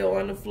baby oil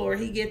on the floor.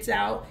 He gets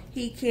out.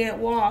 He can't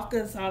walk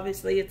because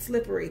obviously it's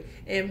slippery,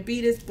 and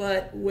beat his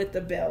butt with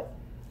the belt.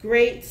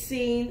 Great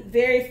scene,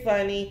 very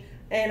funny,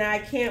 and I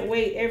can't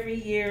wait every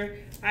year.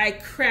 I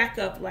crack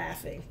up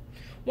laughing.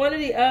 One of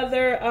the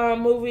other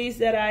movies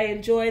that I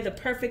enjoy, The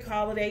Perfect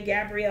Holiday,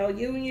 Gabrielle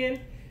Union.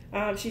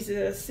 She's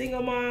a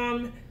single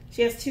mom.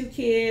 She has 2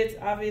 kids.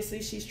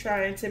 Obviously, she's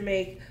trying to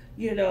make,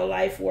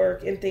 life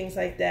work and things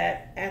like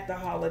that at the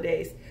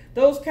holidays.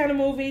 Those kind of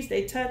movies,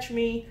 they touch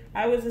me.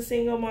 I was a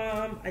single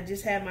mom. I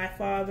just had my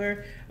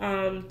father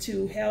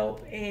to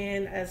help.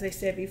 And as I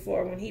said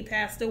before, when he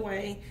passed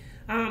away,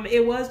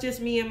 it was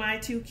just me and my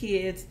 2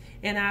 kids.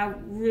 And I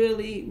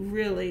really,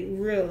 really,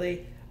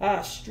 really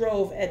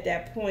strove at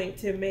that point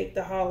to make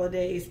the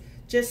holidays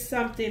just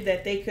something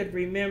that they could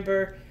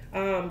remember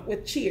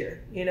with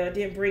cheer. It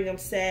didn't bring them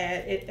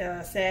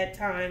sad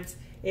times.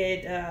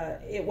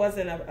 It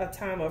wasn't a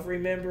time of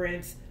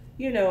remembrance,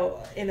 in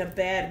a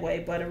bad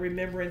way, but a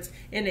remembrance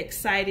in an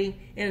exciting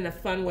and in a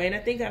fun way. And I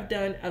think I've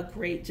done a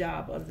great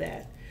job of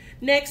that.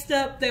 Next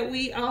up that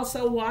we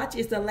also watch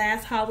is The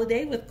Last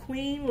Holiday with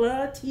Queen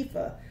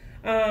Latifah.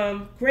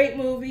 Great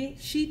movie.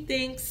 She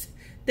thinks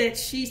that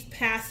she's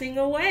passing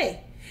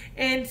away.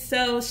 And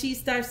so she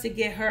starts to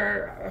get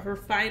her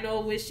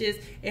final wishes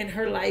and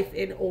her life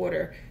in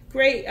order.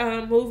 Great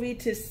movie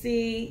to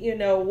see,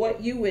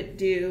 what you would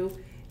do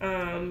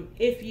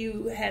if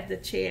you had the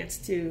chance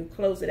to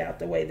close it out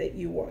the way that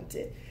you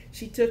wanted.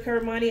 She took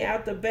her money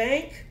out the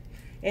bank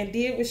and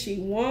did what she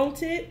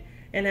wanted,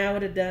 and I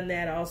would have done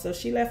that also.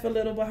 She left a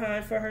little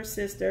behind for her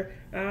sister.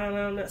 I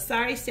don't know.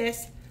 Sorry,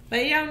 sis, but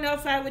I don't know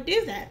if I would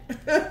do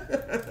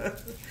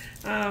that.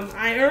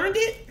 I earned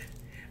it.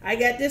 I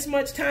got this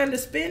much time to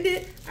spend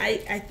it.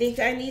 I think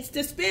I needs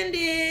to spend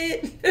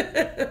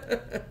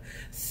it.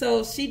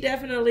 So she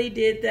definitely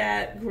did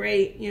that.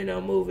 Great,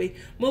 movie.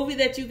 Movie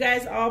that you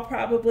guys all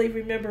probably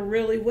remember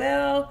really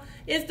well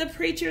is The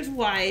Preacher's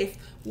Wife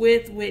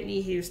with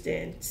Whitney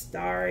Houston,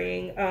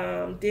 starring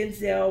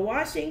Denzel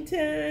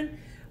Washington,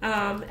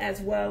 as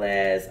well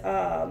as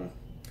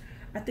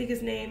I think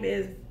his name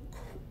is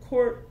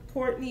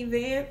Courtney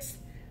Vance.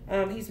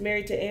 He's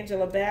married to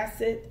Angela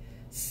Bassett.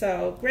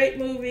 So great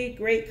movie,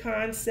 great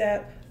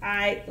concept.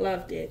 I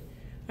loved it.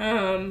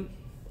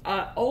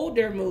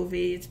 Older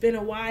movie. It's been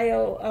a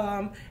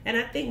while, and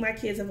I think my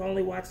kids have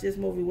only watched this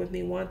movie with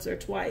me once or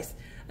twice.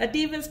 A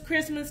Diva's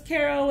Christmas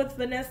Carol with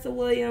Vanessa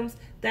Williams.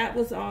 That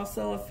was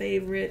also a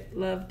favorite.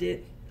 Loved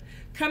it.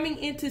 Coming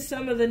into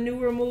some of the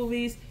newer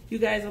movies, you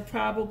guys will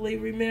probably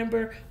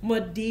remember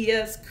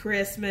Medea's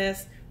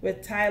Christmas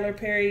with Tyler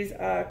Perry's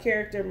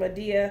character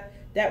Medea.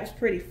 That was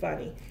pretty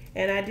funny.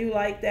 And I do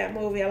like that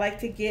movie. I like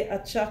to get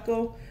a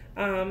chuckle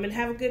and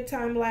have a good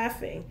time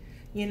laughing.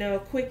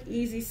 Quick,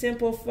 easy,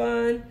 simple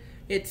fun.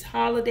 It's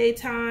holiday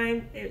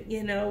time.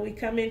 We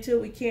come into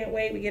it. We can't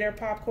wait. We get our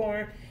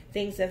popcorn,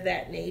 things of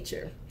that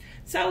nature.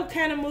 So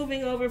kind of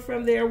moving over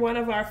from there, one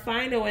of our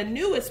final and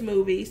newest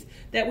movies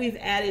that we've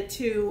added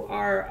to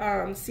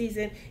our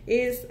season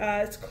is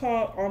it's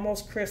called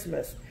Almost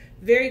Christmas.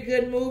 Very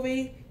good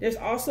movie. There's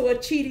also a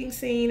cheating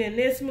scene in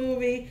this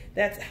movie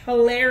that's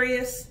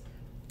hilarious,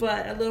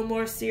 but a little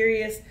more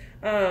serious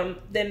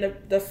than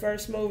the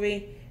first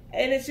movie.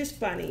 And it's just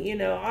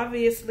funny,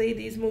 obviously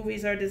these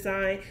movies are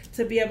designed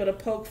to be able to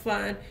poke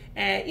fun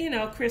at,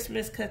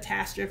 Christmas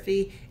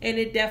catastrophe, and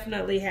it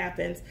definitely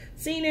happens.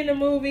 Scene in the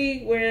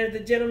movie where the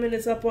gentleman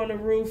is up on the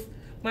roof.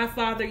 My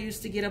father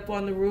used to get up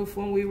on the roof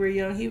when we were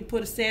young. He would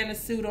put a Santa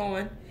suit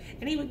on,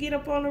 and he would get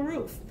up on the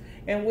roof.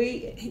 And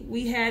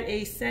we had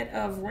a set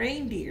of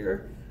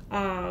reindeer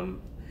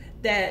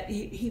that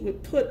he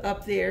would put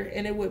up there,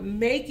 and it would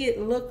make it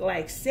look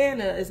like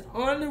Santa is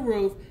on the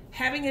roof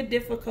having a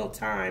difficult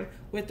time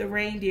with the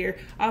reindeer.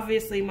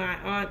 Obviously, my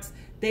aunts,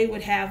 they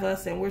would have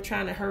us, and we're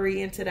trying to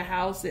hurry into the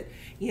house, at,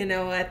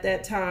 at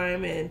that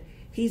time, and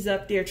he's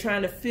up there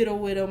trying to fiddle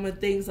with them and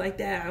things like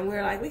that. And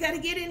we're like, we got to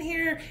get in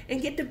here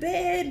and get to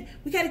bed.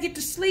 We got to get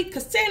to sleep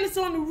because Santa's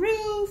on the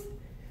roof.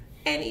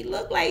 And he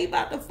looked like he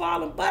about to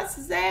fall and bust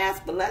his ass,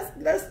 but let's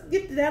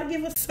get that'll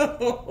give us some.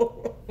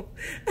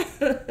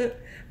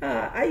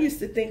 I used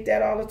to think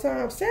that all the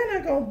time.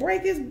 Santa gonna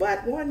break his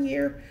butt one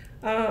year.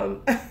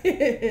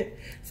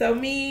 So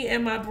me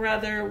and my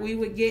brother,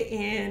 we'd get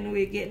in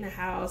the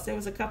house. There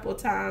was a couple of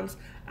times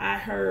I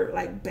heard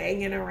like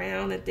banging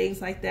around and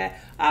things like that.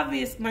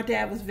 Obviously, my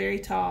dad was very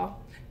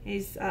tall.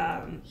 He's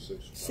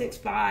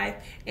 6'5"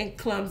 and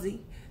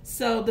clumsy.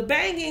 So the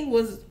banging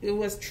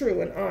was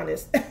true and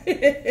honest.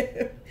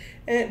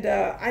 And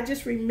I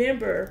just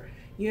remember,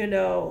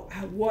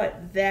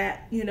 what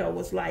that,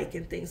 was like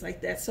and things like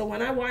that. So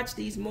when I watch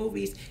these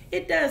movies,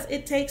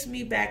 it takes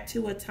me back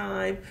to a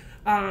time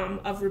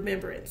of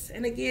remembrance.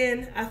 And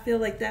again, I feel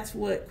like that's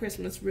what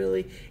Christmas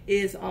really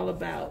is all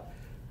about.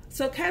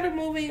 So kind of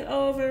moving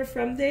over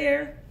from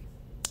there,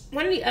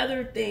 one of the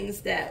other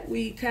things that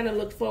we kind of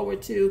look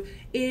forward to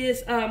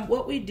is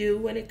what we do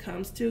when it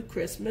comes to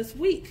Christmas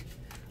week.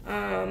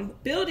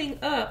 Building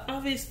up,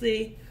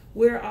 obviously,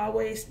 we're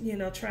always,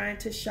 trying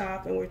to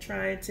shop, and we're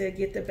trying to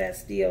get the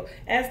best deal.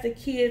 As the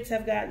kids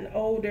have gotten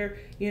older,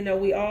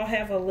 we all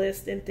have a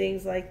list and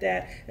things like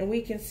that, and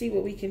we can see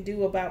what we can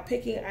do about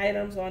picking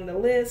items on the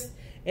list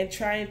and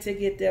trying to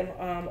get them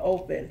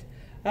opened.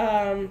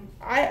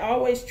 I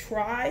always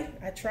try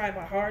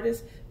my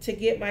hardest to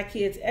get my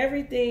kids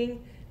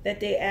everything that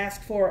they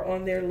ask for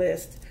on their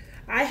list.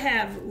 I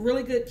have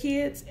really good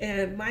kids,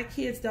 and my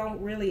kids don't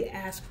really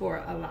ask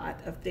for a lot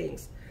of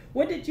things.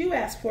 What did you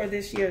ask for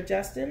this year,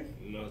 Justin?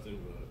 Nothing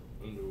but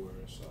underwear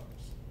and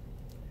socks.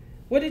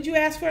 What did you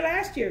ask for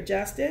last year,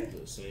 Justin?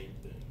 The same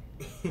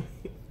thing.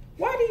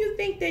 Why do you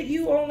think that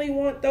you only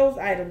want those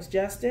items,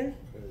 Justin?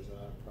 Because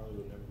I probably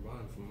would never buy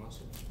them for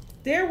myself.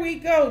 There we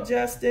go,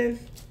 Justin.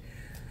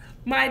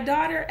 My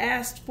daughter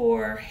asked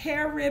for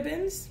hair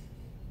ribbons.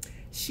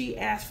 She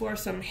asked for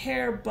some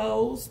hair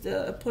bows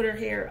to put her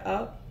hair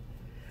up.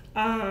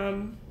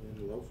 And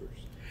loafers.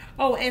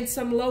 Oh, and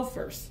some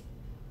loafers.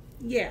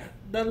 Yeah,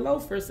 the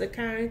loafers, the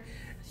kind,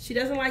 she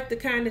doesn't like the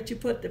kind that you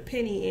put the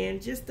penny in,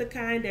 just the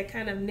kind that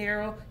kind of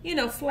narrow,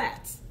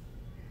 flats.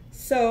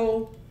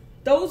 So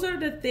those are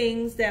the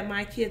things that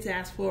my kids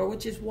ask for,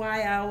 which is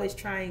why I always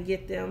try and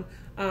get them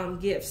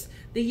gifts.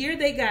 The year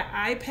they got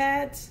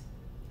iPads,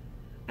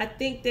 I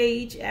think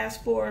they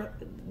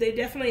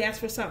definitely asked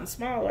for something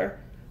smaller,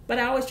 but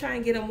I always try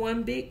and get them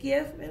one big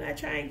gift, and I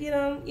try and get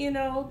them,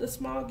 the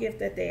small gift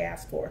that they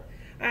ask for.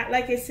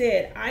 Like I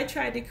said, I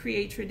tried to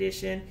create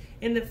tradition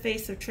in the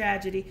face of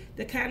tragedy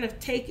to kind of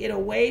take it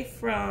away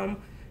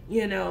from,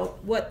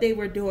 what they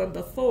were doing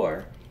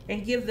before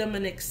and give them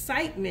an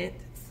excitement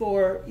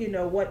for,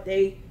 what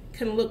they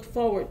can look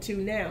forward to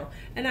now.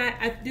 And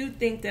I do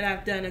think that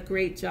I've done a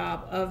great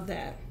job of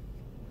that.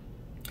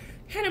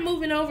 Kind of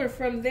moving over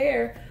from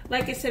there,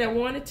 like I said, I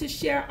wanted to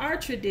share our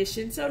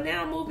tradition. So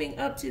now moving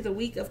up to the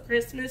week of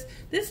Christmas,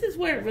 this is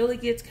where it really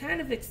gets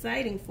kind of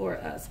exciting for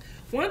us.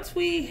 Once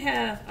we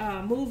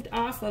have moved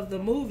off of the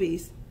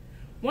movies,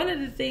 one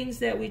of the things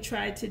that we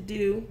try to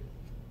do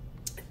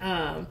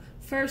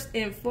first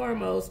and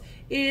foremost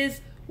is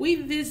we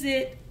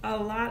visit a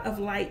lot of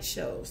light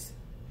shows.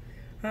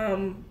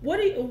 When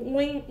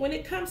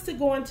it comes to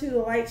going to the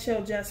light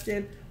show,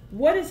 Justin,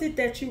 what is it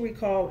that you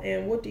recall,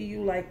 and what do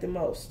you like the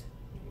most?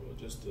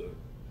 Just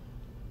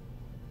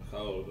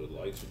how the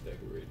lights are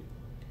decorated.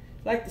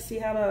 Like to see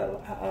how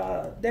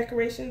the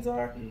decorations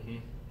are? Mm-hmm.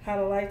 How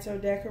the lights are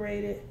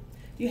decorated?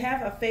 Do you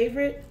have a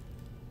favorite?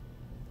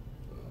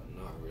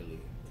 Not really,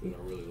 because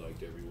I really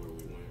liked everywhere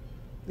we went.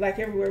 Like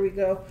everywhere we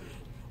go?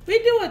 We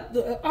do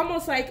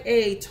almost like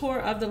a tour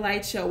of the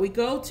light show. We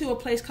go to a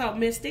place called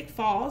Mystic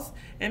Falls,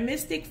 and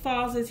Mystic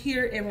Falls is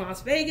here in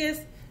Las Vegas.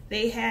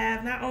 They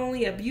have not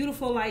only a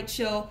beautiful light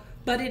show,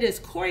 but it is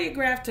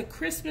choreographed to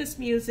Christmas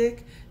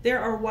music. There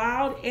are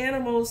wild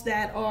animals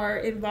that are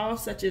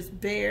involved, such as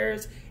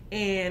bears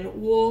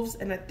and wolves,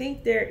 and I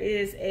think there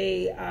is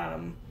a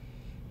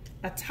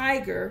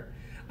tiger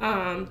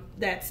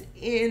that's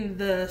in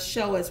the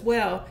show as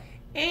well.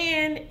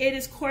 And it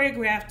is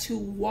choreographed to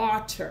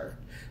water.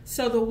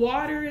 So the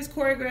water is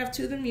choreographed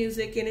to the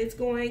music, and it's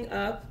going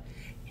up.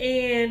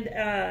 And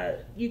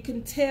you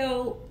can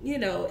tell,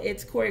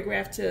 it's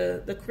choreographed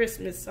to the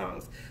Christmas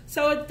songs.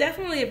 So it's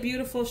definitely a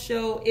beautiful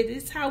show. It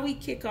is how we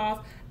kick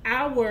off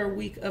our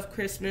week of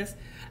Christmas.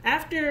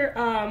 After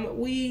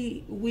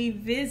we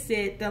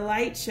visit the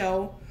light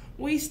show,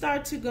 we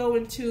start to go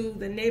into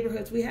the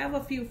neighborhoods. We have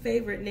a few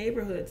favorite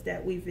neighborhoods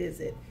that we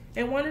visit.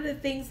 And one of the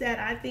things that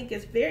I think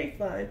is very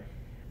fun,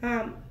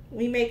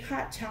 we make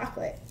hot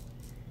chocolate.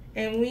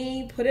 And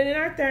we put it in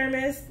our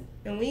thermos,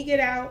 and we get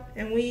out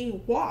and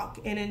we walk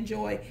and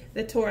enjoy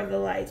the tour of the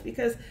lights,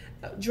 because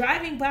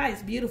driving by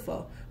is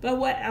beautiful. But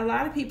what a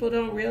lot of people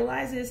don't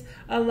realize is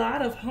a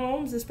lot of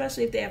homes,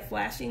 especially if they have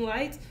flashing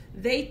lights,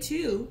 they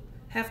too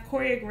have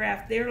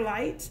choreographed their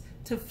lights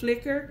to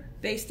flicker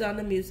based on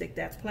the music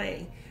that's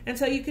playing. And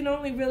so you can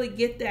only really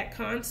get that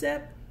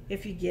concept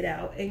if you get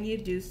out and you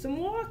do some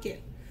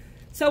walking.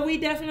 So we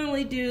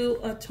definitely do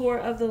a tour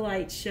of the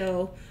light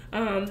show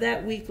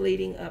that week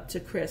leading up to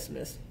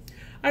Christmas.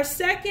 Our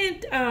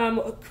second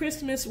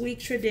Christmas week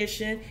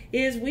tradition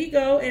is we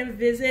go and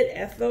visit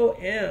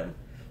SOM.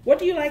 What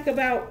do you like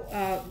about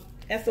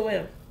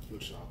SOM? The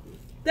chocolate.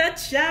 The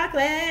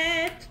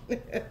chocolate.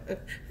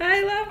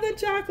 I love the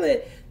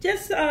chocolate.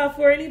 Just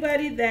for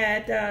anybody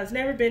that has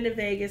never been to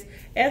Vegas,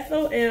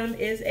 SOM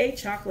is a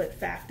chocolate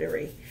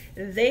factory.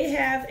 They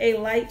have a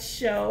light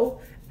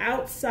show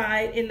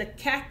outside in the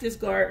cactus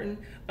garden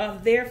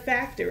of their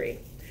factory.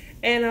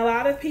 And a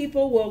lot of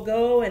people will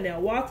go and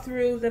they'll walk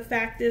through the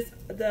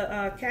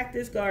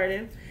cactus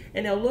garden,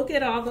 and they'll look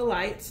at all the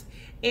lights,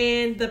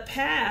 and the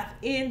path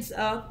ends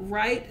up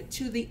right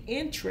to the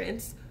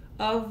entrance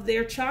of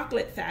their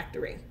chocolate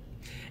factory.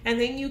 And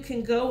then you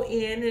can go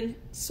in and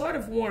sort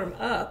of warm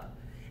up,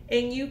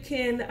 and you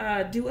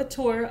can do a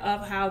tour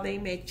of how they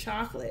make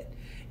chocolate.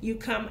 You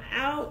come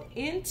out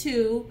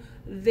into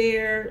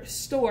their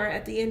store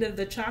at the end of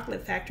the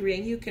chocolate factory,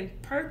 and you can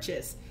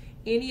purchase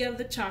any of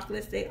the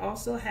chocolates. They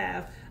also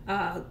have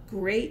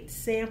great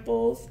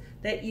samples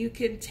that you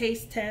can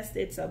taste test.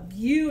 It's a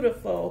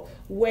beautiful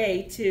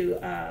way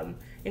to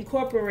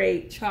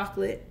incorporate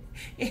chocolate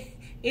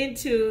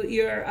into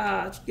your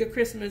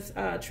Christmas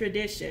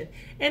tradition.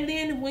 And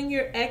then when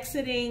you're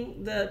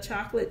exiting the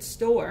chocolate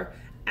store,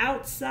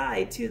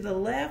 outside to the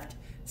left,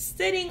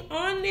 sitting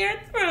on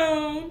their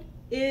throne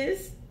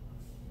is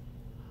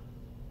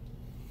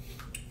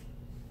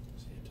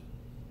Santa.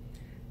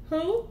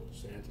 Who?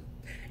 Santa.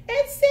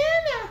 It's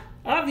Santa.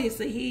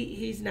 Obviously,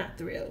 he's not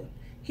thrilled.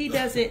 He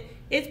doesn't.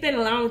 It's been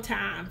a long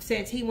time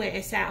since he went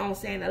and sat on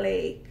Santa's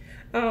leg.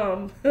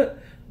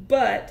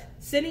 But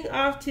sitting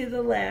off to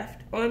the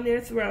left on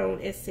their throne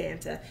is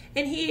Santa,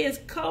 and he is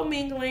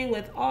commingling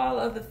with all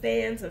of the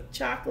fans of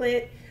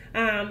chocolate,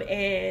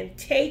 and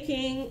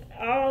taking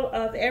all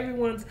of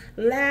everyone's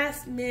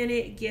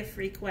last-minute gift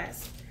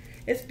requests.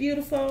 It's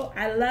beautiful.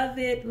 I love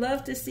it.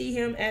 Love to see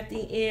him at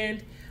the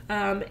end.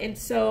 And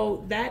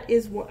so that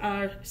is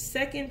our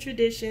second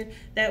tradition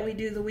that we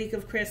do the week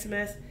of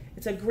Christmas.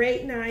 It's a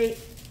great night.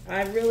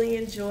 I really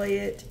enjoy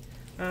it.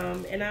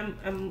 And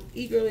I'm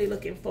eagerly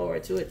looking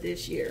forward to it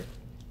this year.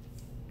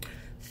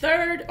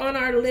 Third on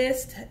our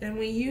list, and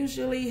we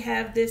usually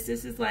have this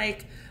is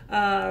like,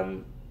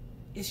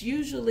 it's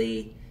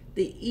usually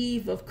the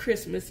eve of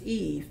Christmas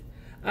Eve.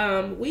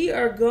 We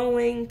are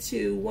going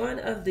to one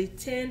of the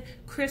 10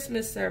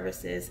 Christmas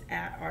services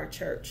at our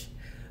church.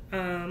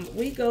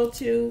 We go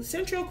to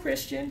Central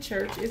Christian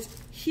Church.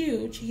 It's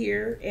huge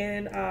here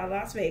in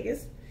Las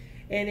Vegas,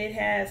 and it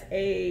has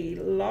a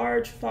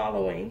large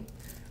following.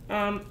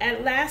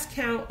 At last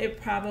count,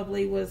 it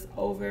probably was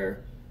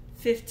over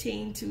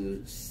 15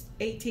 to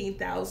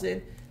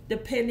 18,000,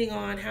 depending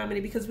on how many,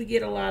 because we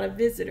get a lot of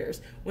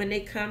visitors. When they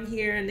come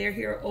here and they're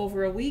here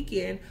over a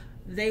weekend,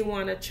 they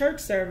want a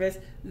church service,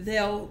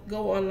 they'll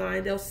go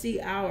online, they'll see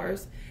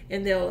ours,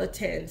 and they'll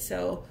attend.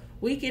 So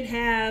we can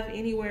have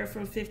anywhere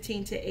from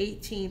 15 to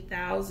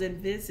 18,000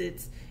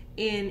 visits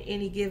in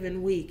any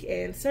given week.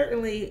 And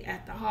certainly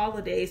at the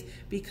holidays,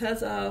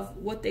 because of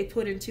what they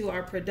put into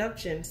our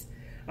productions,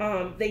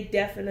 they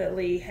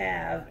definitely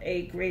have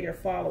a greater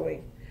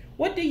following.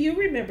 What do you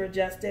remember,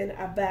 Justin,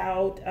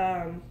 about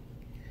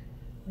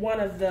one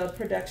of the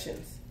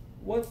productions?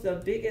 What's the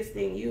biggest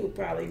thing you would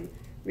probably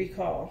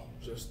recall?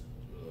 Just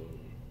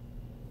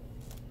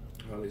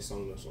how they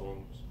sung the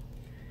songs.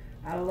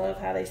 I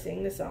love how they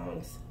sing the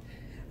songs.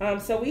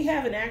 So we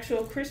have an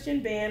actual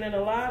Christian band, and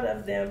a lot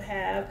of them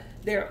have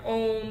their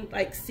own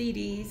like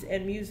CDs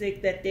and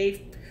music that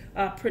they've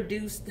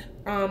produced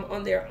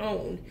on their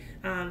own.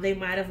 They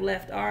might have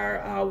left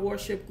our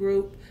worship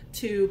group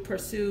to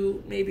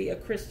pursue maybe a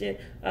Christian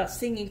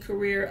singing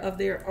career of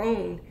their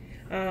own.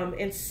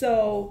 And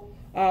so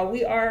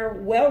we are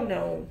well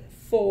known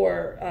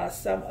for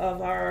some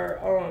of our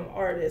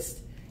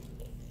artists,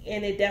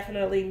 and it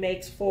definitely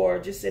makes for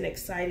just an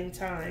exciting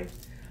time.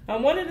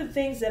 One of the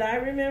things that I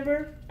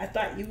remember, I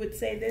thought you would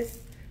say this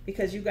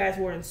because you guys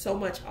were in so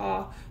much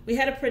awe. We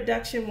had a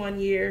production one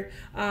year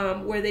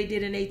where they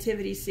did a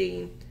nativity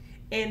scene,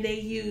 and they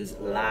used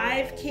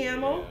live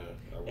camel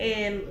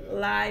and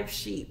live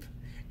sheep,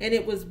 and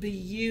it was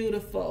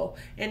beautiful.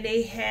 And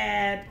they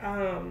had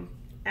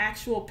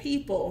actual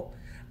people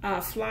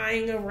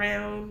flying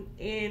around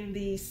in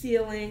the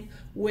ceiling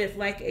with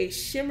like a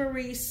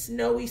shimmery,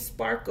 snowy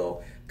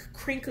sparkle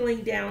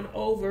crinkling down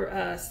over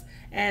us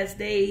as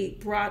they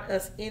brought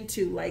us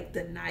into like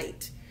the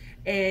night.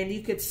 And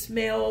you could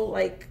smell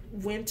like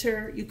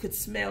winter. You could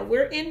smell,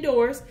 we're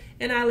indoors,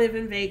 and I live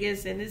in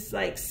Vegas, and it's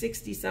like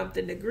 60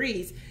 something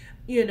degrees,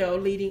 you know,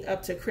 leading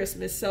up to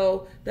Christmas.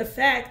 So the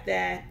fact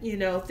that, you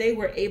know, they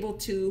were able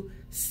to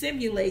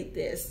simulate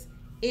this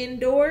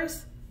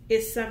indoors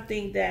is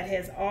something that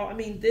has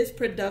this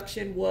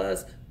production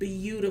was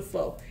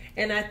beautiful.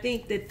 And I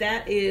think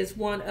that is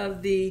one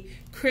of the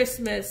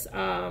Christmas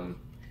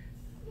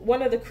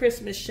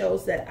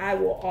shows that I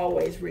will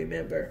always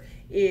remember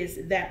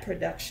is that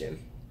production.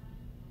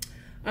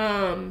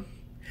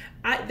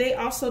 They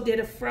also did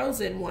a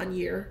Frozen one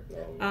year.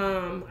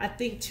 I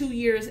think 2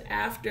 years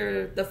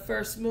after the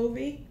first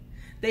movie,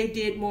 they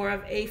did more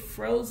of a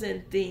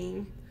Frozen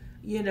theme,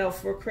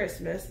 for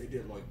Christmas. They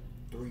did like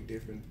 3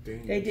 different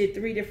themes. They did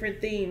 3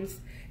 different themes.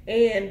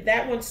 And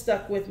that one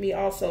stuck with me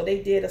also.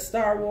 They did a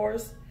Star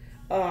Wars,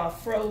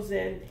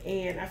 Frozen,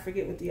 and I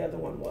forget what the other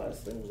one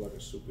was. I think it was like a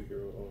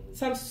superhero.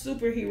 Some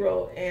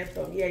superhero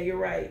anthem. Yeah, you're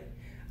right.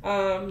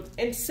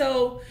 And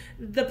so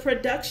the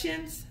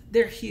productions,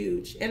 they're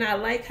huge. And I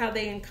like how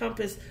they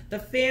encompass the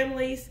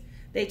families.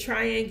 They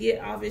try and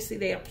obviously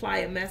they apply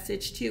a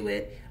message to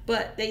it,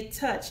 but they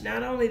touch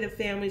not only the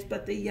families,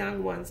 but the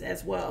young ones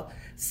as well.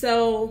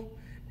 So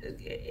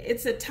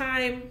it's a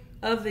time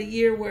of the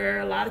year where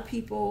a lot of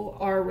people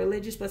are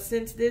religious, but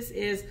since this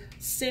is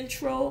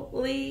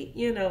centrally,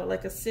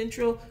 like a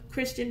central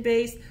Christian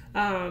base,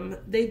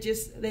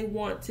 they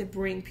want to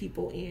bring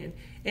people in,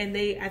 and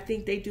I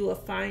think they do a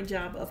fine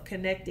job of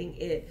connecting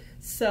it.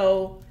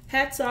 So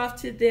hats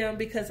off to them,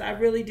 because I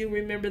really do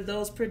remember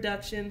those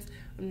productions,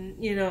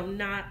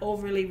 not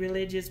overly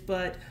religious,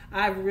 but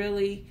I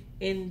really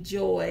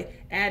enjoy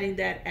adding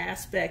that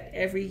aspect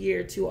every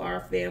year to our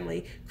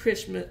family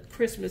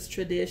Christmas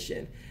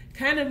tradition.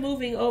 Kind of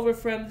moving over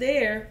from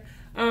there,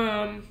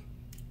 and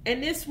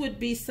this would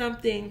be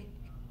something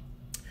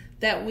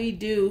that we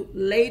do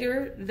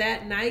later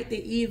that night, the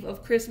eve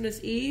of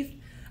Christmas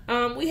Eve.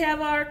 We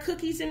have our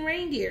cookies and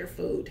reindeer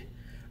food.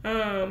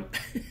 Really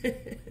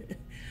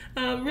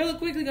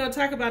quickly going to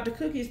talk about the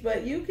cookies,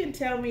 but you can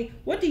tell me,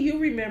 what do you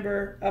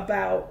remember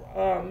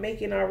about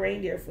making our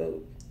reindeer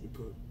food? We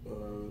put,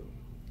 I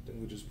think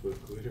we just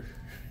put glitter.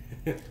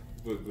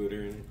 Put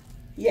glitter in.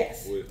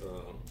 Yes. With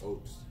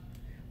oats.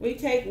 We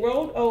take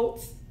rolled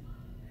oats.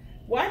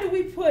 Why do we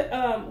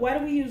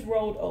use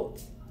rolled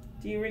oats?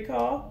 Do you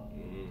recall?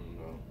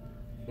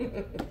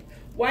 No.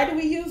 Why do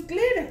we use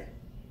glitter?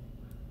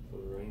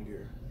 For the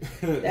reindeer.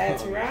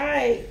 That's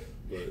right.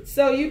 But,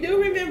 so you do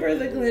remember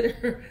the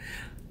glitter.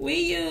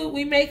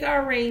 We make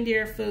our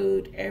reindeer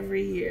food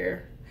every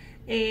year,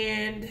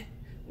 and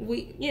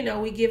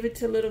we give it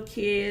to little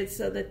kids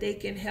so that they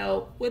can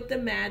help with the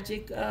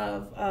magic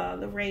of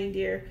the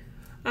reindeer.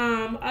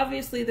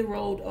 Obviously the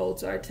rolled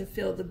oats are to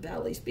fill the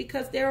bellies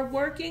because they're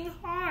working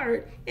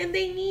hard and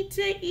they need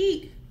to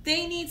eat.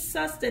 They need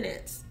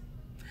sustenance.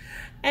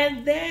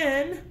 And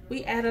then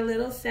we add a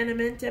little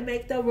cinnamon to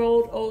make the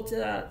rolled oats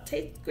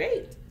taste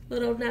great.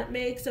 Little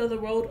nutmeg so the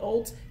rolled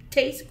oats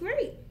taste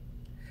great.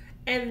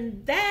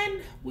 And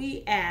then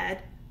we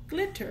add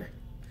glitter.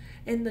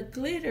 And the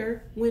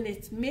glitter, when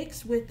it's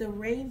mixed with the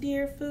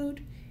reindeer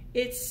food,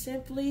 it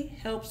simply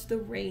helps the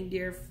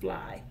reindeer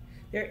fly.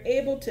 They're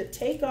able to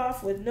take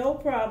off with no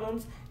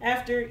problems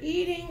after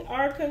eating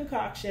our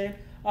concoction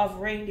of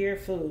reindeer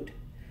food.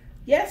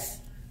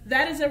 Yes,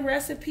 that is a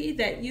recipe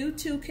that you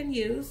too can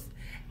use.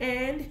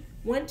 And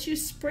once you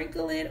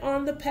sprinkle it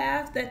on the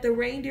path that the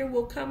reindeer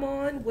will come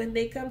on when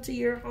they come to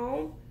your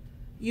home,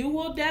 you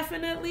will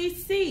definitely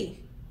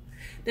see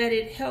that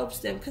it helps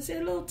them, because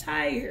they're a little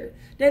tired.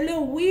 They're a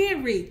little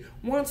weary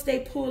once they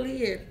pull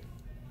in.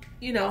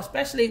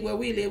 Especially where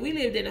we live. We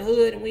lived in the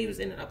hood and we was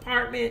in an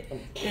apartment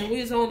and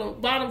we was on the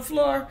bottom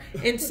floor.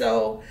 And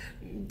so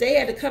they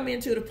had to come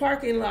into the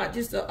parking lot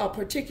just a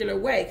particular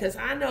way, because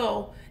I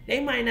know they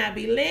might not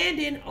be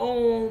landing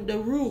on the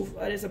roof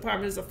of this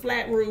apartment. It's a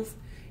flat roof,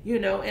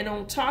 and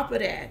on top of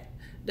that,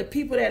 the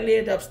people that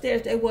lived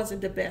upstairs, they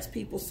wasn't the best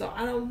people. So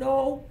I don't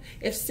know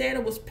if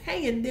Santa was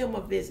paying them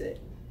a visit,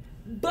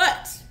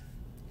 but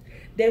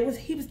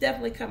he was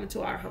definitely coming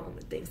to our home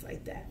and things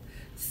like that.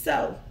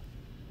 So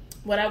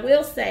what I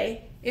will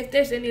say, if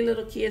there's any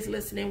little kids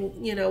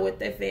listening, with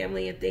their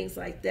family and things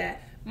like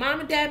that,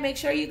 mom and dad, make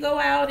sure you go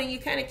out and you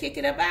kind of kick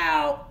it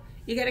about.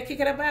 You got to kick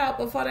it about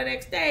before the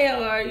next day,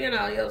 or,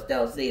 you'll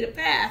still see the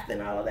path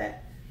and all of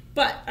that.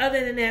 But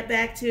other than that,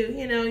 back to,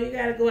 you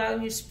got to go out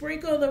and you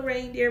sprinkle the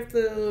reindeer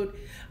food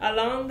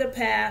along the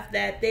path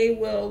that they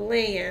will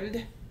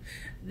land.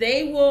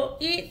 They will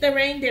eat the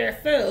reindeer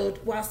food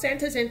while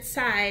Santa's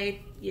inside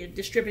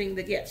distributing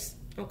the gifts,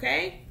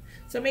 okay?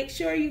 So make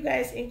sure you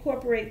guys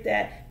incorporate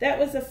that. That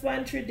was a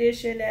fun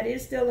tradition. That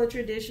is still a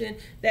tradition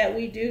that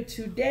we do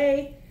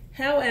today.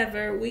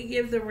 However, we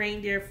give the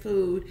reindeer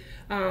food,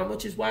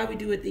 which is why we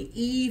do it the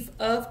eve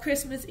of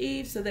Christmas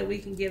Eve, so that we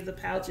can give the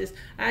pouches.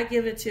 I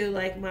give it to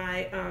like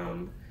my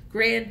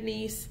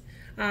grandniece.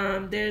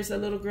 There's a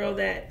little girl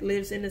that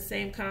lives in the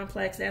same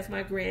complex as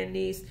my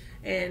grandniece,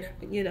 and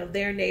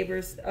their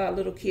neighbors,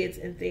 little kids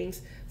and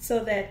things,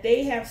 so that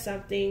they have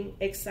something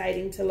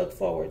exciting to look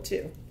forward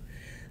to.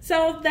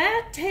 So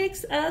that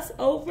takes us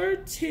over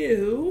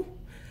to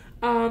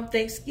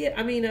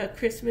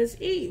Christmas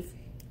Eve.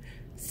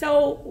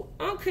 So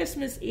on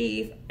Christmas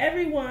Eve,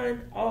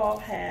 everyone all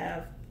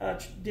have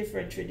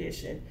different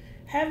tradition.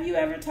 Have you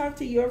ever talked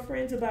to your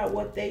friends about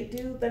what they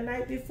do the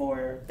night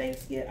before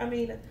Thanksgiving? I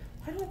mean,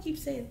 why do I keep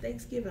saying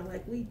Thanksgiving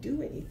like we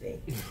do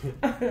anything?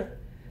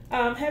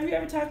 Have you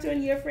ever talked to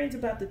any of your friends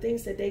about the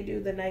things that they do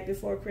the night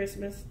before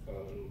Christmas?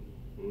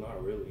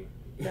 Not really.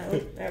 No,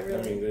 not really.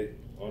 I mean, they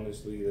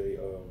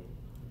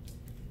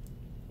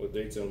what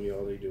they tell me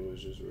all they do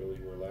is just really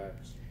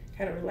relax.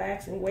 Kind of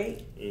relax and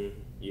wait.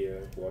 Yeah,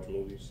 watch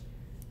movies.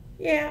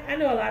 Yeah, I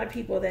know a lot of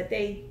people that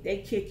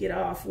they kick it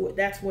off.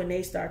 That's when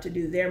they start to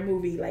do their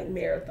movie like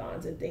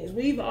marathons and things.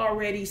 We've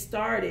already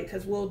started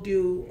because we'll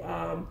do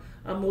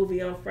a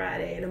movie on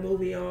Friday and a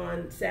movie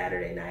on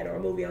Saturday night or a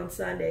movie on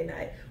Sunday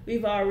night.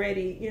 We've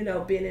already,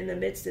 been in the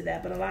midst of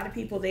that. But a lot of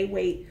people, they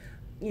wait,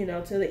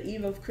 till the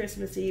eve of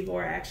Christmas Eve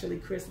or actually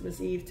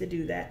Christmas Eve to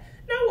do that.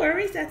 No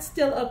worries. That's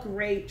still a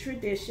great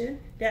tradition.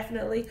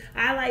 Definitely.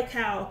 I like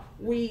how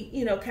we,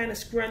 kind of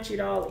scrunch it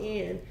all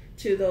in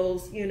to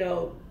those,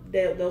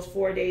 those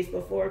 4 days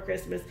before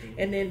Christmas.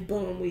 And then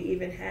boom, we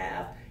even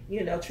have,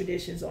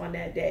 traditions on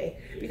that day.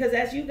 Because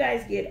as you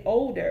guys get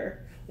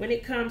older, when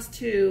it comes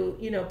to,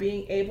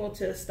 being able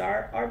to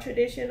start our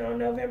tradition on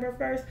November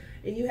 1st,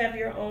 and you have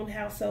your own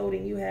household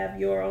and you have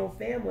your own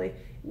family,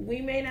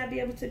 we may not be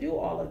able to do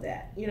all of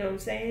that. You know what I'm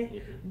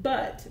saying?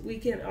 But we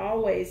can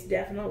always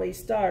definitely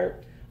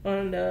start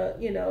on the,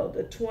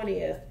 the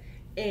 20th,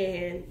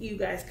 and you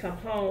guys come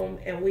home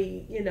and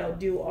we,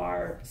 do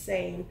our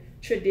same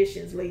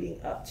traditions leading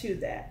up to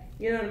that.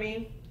 You know what I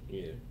mean?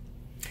 Yeah.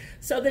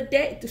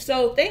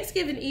 So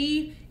Thanksgiving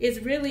Eve is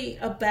really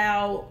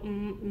about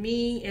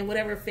me and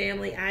whatever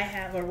family I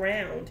have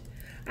around.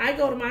 I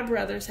go to my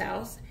brother's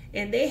house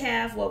and they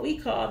have what we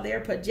call their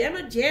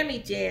pajama jammy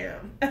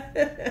jam.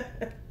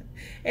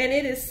 And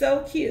it is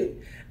so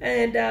cute.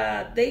 And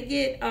they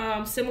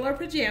get similar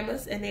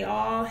pajamas, and they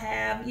all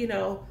have,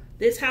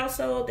 this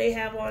household, they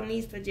have on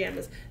these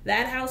pajamas.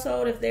 That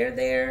household, if they're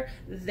there,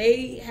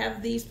 they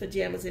have these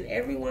pajamas. And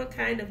everyone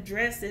kind of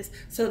dresses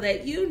so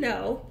that you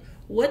know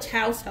which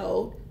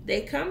household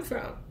they come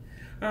from.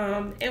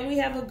 And we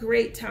have a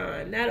great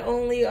time. Not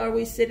only are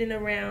we sitting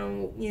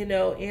around, in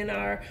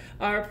our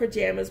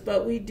pajamas,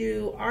 but we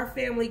do our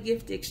family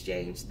gift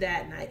exchange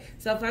that night.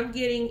 So if I'm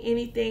getting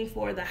anything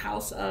for the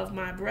house of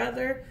my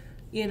brother,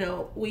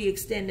 we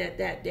extend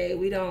that day.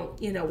 We don't,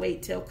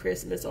 wait till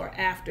Christmas or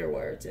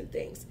afterwards and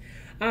things.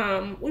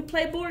 We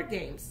play board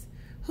games.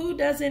 Who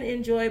doesn't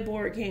enjoy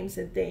board games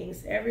and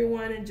things?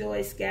 Everyone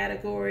enjoys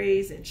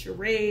categories and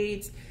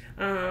charades.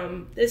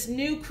 This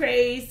new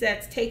craze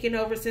that's taken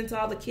over since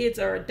all the kids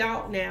are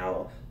adult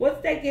now.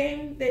 What's that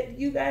game that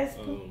you guys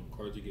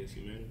Cards Against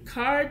Humanity.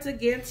 Cards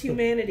Against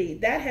Humanity.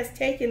 That has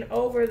taken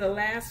over the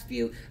last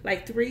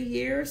 3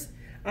 years,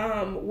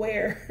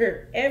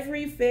 where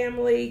every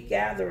family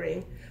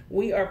gathering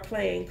we are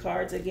playing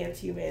Cards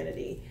Against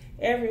Humanity.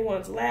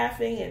 Everyone's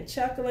laughing and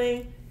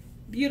chuckling.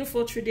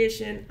 Beautiful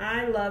tradition.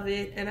 I love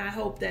it, and I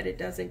hope that it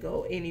doesn't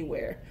go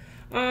anywhere.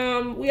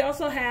 We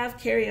also have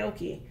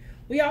karaoke.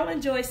 We all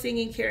enjoy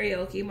singing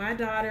karaoke. My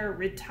daughter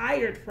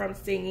retired from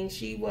singing.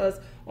 She was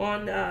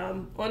on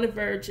the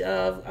verge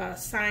of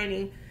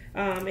signing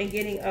and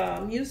getting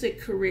a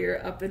music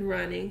career up and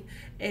running.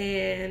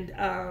 And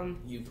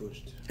you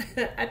pushed.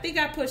 I think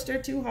I pushed her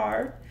too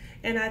hard,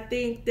 and I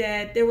think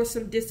that there were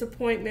some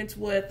disappointments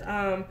with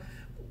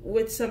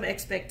some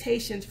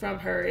expectations from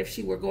her if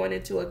she were going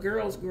into a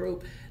girls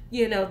group,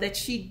 that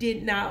she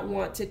did not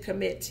want to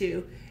commit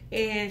to,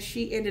 and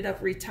she ended up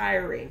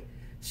retiring.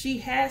 She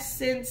has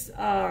since,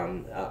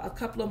 a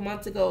couple of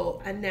months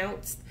ago,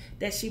 announced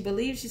that she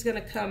believes she's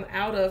going to come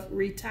out of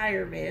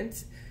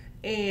retirement,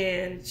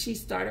 and she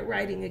started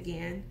writing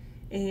again,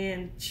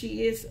 and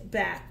she is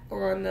back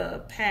on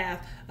the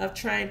path of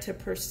trying to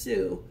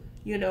pursue,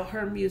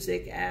 her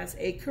music as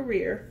a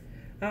career.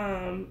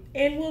 And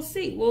we'll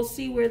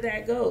see where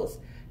that goes.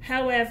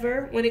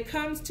 However, when it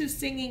comes to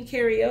singing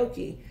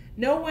karaoke,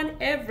 no one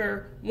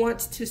ever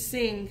wants to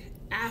sing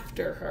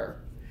after her.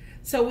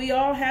 So we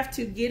all have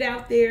to get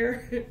out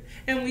there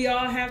and we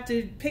all have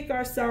to pick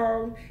our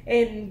song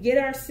and get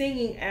our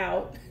singing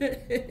out,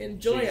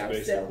 enjoy ourselves.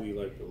 She's basically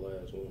like the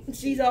last one.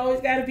 She's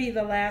always got to be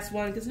the last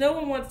one because no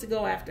one wants to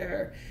go after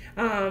her.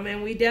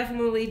 And we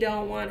definitely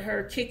don't want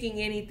her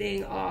kicking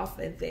anything off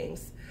and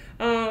things.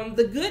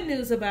 The good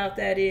news about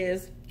that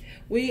is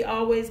we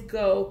always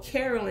go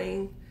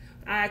caroling.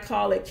 I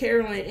call it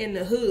caroling in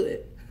the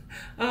hood.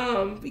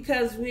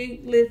 Because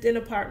we lived in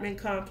an apartment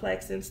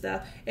complex and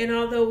stuff, and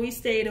although we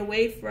stayed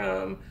away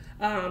from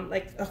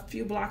like a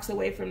few blocks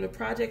away from the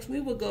projects, we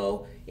would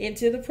go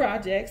into the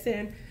projects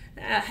and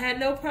had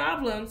no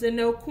problems and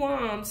no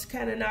qualms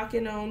kind of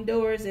knocking on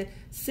doors and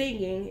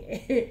singing.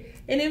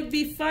 And it would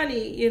be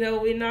funny,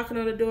 we're knocking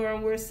on the door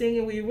and we're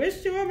singing, "We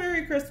wish you a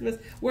Merry Christmas."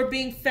 We're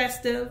being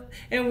festive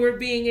and we're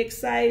being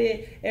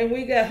excited, and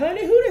we got,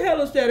 "Honey, who the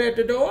hell is that at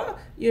the door?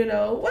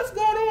 What's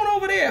going on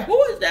over there?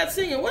 Who is that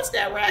singing? What's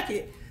that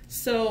racket?"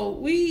 So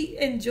we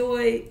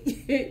enjoy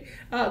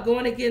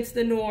going against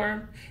the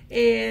norm,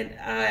 and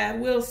I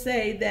will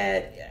say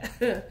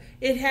that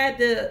it had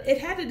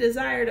the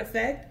desired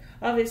effect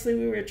obviously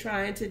we were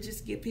trying to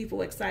just get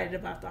people excited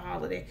about the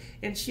holiday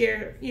and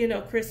share,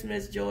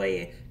 Christmas joy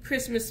and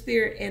Christmas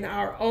spirit in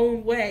our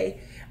own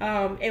way.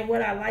 And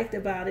what I liked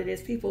about it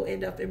is people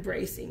end up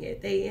embracing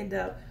it. They end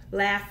up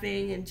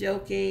laughing and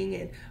joking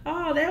and,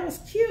 oh, that was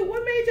cute.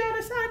 What made y'all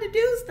decide to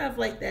do stuff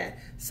like that?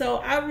 So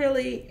I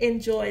really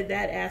enjoyed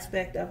that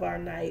aspect of our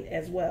night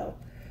as well.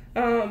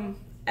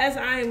 As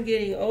I am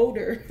getting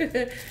older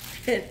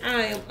and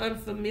I am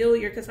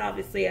unfamiliar, because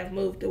obviously I've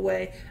moved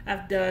away,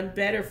 I've done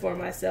better for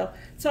myself.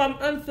 So I'm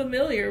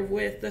unfamiliar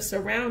with the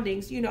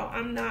surroundings.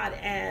 I'm not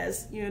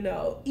as,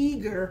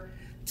 eager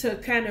to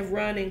kind of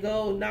run and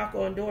go knock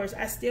on doors.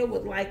 I still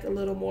would like a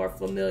little more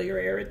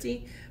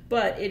familiarity,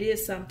 but it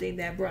is something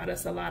that brought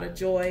us a lot of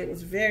joy. It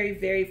was very,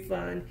 very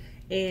fun,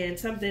 and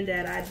something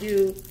that I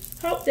do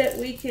hope that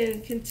we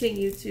can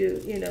continue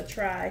to,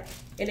 try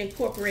and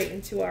incorporate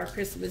into our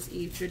Christmas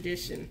Eve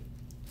tradition.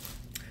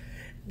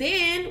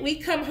 Then we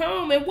come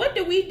home, and what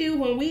do we do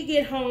when we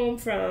get home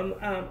from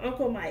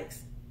Uncle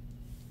Mike's?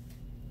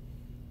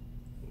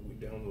 We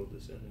download the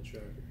Santa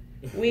tracker.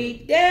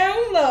 We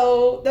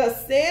download the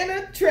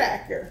Santa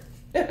tracker.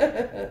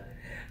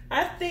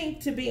 I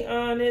think, to be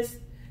honest,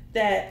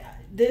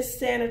 that this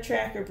Santa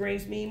tracker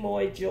brings me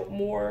more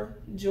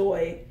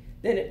joy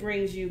than it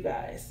brings you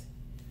guys.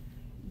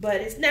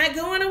 But it's not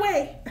going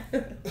away.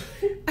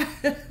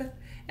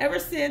 Ever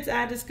since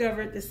I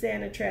discovered the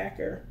Santa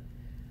tracker,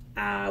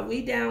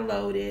 we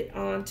download it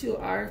onto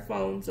our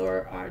phones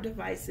or our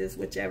devices,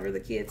 whichever the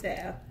kids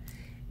have,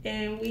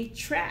 and we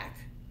track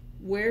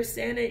where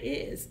Santa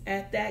is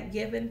at that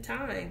given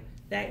time,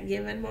 that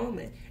given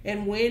moment,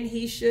 and when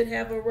he should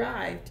have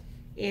arrived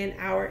in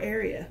our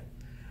area.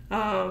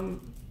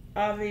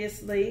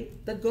 Obviously,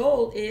 the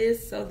goal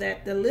is so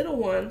that the little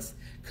ones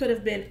could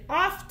have been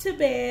off to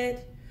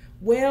bed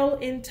well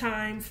in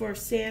time for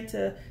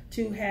Santa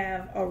to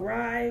have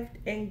arrived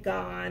and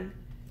gone,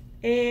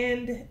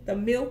 and the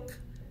milk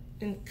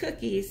and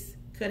cookies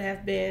could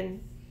have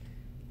been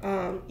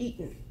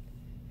eaten.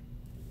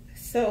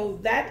 So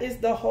that is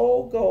the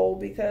whole goal,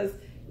 because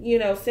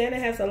Santa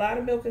has a lot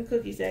of milk and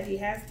cookies that he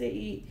has to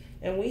eat,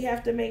 and we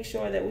have to make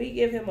sure that we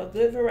give him a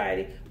good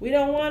variety. We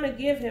don't want to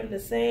give him the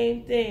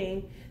same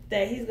thing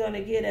that he's going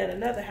to get at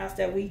another house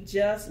that we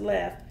just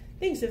left,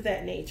 things of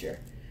that nature.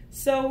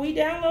 So we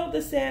download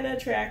the Santa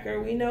tracker.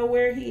 We know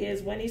where he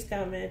is when he's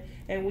coming,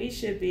 and we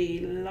should be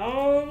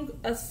long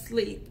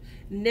asleep,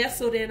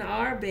 nestled in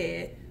our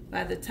bed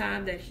by the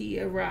time that he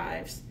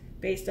arrives,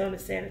 based on the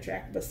Santa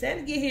tracker. But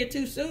Santa get here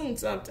too soon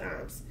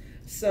sometimes.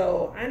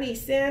 So I need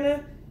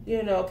Santa,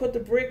 put the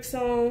bricks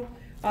on,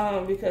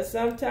 because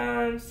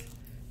sometimes,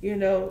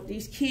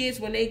 these kids,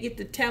 when they get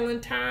to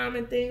telling time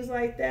and things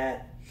like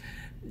that,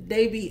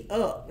 they be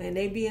up and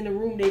they be in the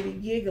room, they be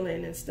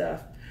giggling and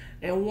stuff.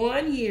 And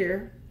one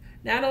year,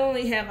 not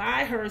only have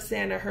I heard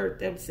Santa hurt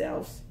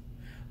themselves,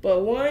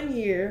 but one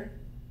year,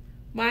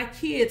 my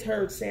kids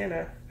heard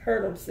Santa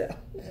hurt himself.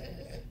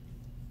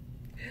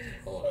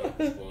 Oh,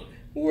 that's funny.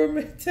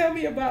 Tell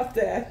me about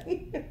that.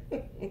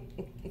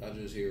 I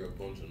just hear a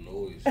bunch of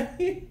noise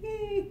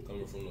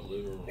coming from the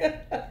living room.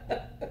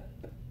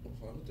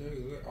 What the heck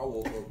is that? I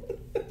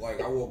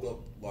woke up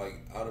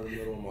out of the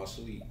middle of my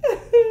sleep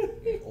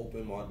and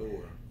opened my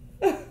door.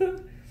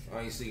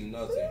 I ain't seen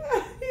nothing.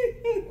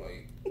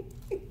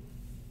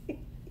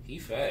 He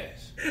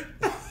fast.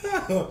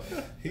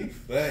 He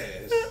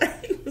fast.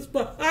 He was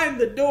behind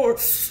the door,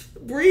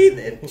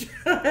 breathing,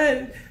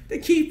 trying to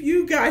keep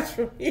you guys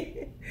from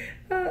here.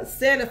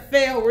 Santa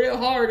fell real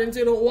hard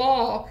into the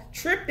wall,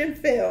 tripped and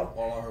fell.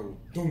 All I heard was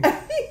boom.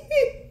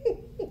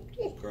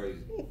 It's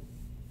crazy.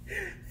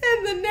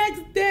 And the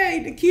next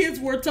day, the kids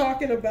were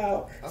talking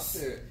about. I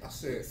said,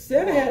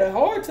 Santa had a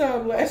hard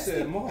time last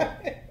night. Mom,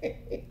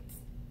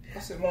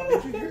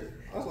 did you hear?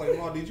 I was like,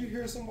 Mom, did you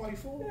hear somebody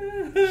fall?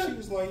 She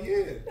was like,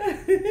 yeah.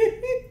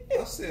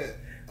 I said,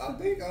 I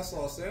think I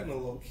saw Santa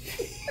low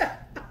key.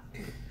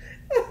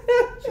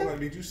 She was like,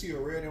 did you see a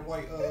red and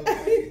white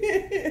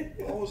kid?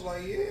 I was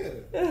like,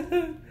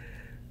 yeah.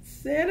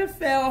 Santa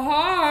fell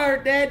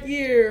hard that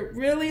year,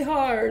 really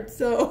hard.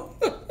 So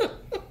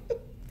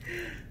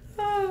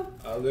I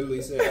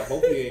literally said, I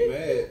hope he ain't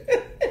mad.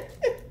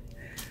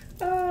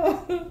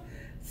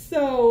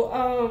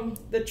 So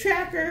the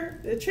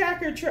tracker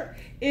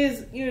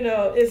is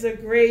is a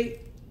great.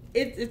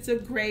 It's a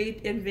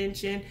great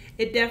invention.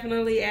 It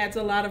definitely adds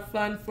a lot of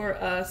fun for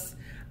us.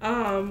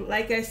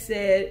 Like I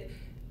said,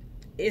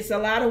 it's a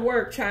lot of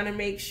work trying to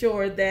make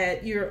sure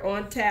that you're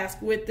on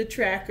task with the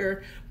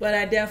tracker, but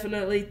I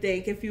definitely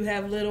think if you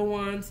have little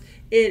ones,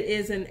 it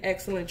is an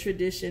excellent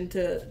tradition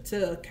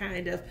to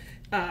kind of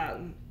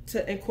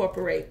to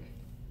incorporate.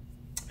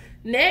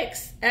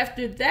 Next,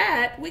 after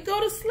that, we go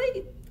to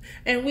sleep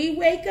and we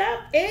wake up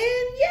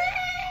and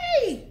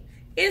yay!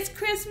 It's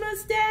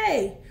Christmas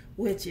Day,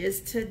 which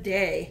is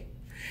today.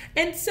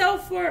 And so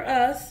for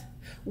us,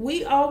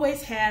 we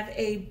always have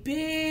a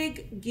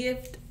big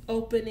gift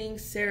opening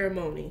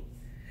ceremony,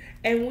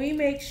 and we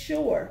make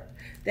sure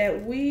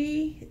that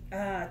we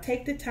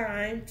take the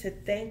time to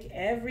thank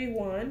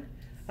everyone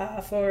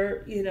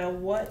for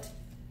what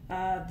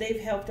they've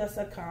helped us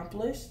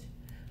accomplish.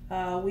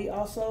 We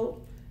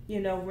also,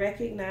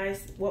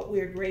 recognize what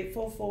we're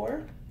grateful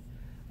for.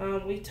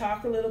 We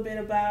talk a little bit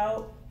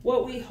about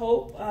what we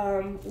hope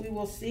we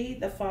will see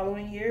the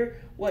following year,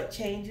 what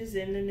changes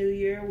in the new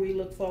year we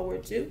look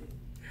forward to.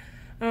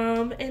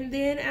 And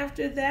then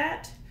after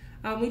that,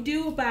 we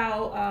do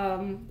about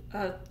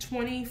a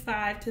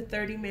 25 to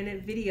 30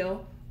 minute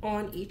video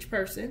on each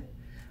person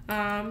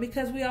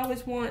because we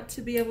always want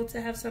to be able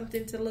to have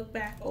something to look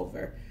back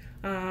over.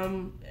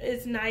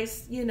 It's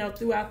nice,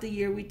 throughout the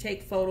year we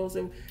take photos,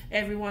 and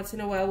every once in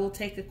a while we'll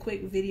take a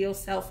quick video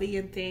selfie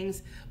and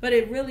things, but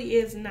it really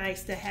is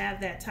nice to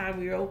have that time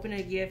where you open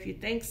a gift, you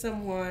thank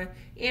someone,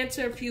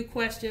 answer a few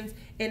questions,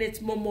 and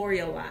it's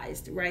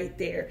memorialized right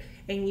there.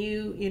 And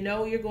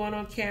you're going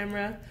on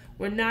camera.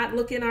 We're not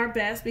looking our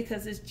best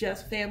because it's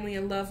just family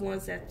and loved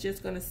ones that's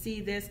just going to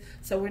see this.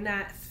 So we're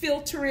not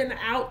filtering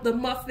out the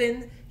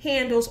muffin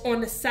handles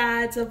on the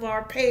sides of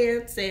our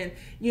pants and,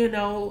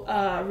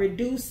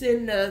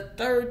 reducing the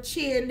third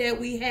chin that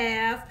we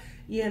have.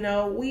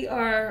 We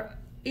are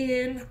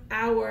in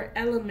our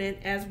element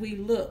as we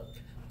look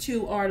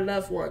to our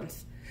loved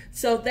ones.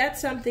 So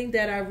that's something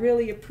that I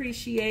really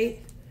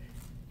appreciate.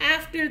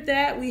 After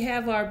that, we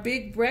have our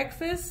big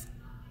breakfast.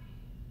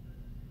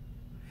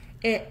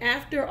 And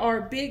after our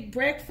big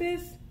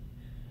breakfast,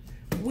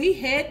 we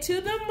head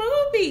to the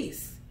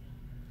movies.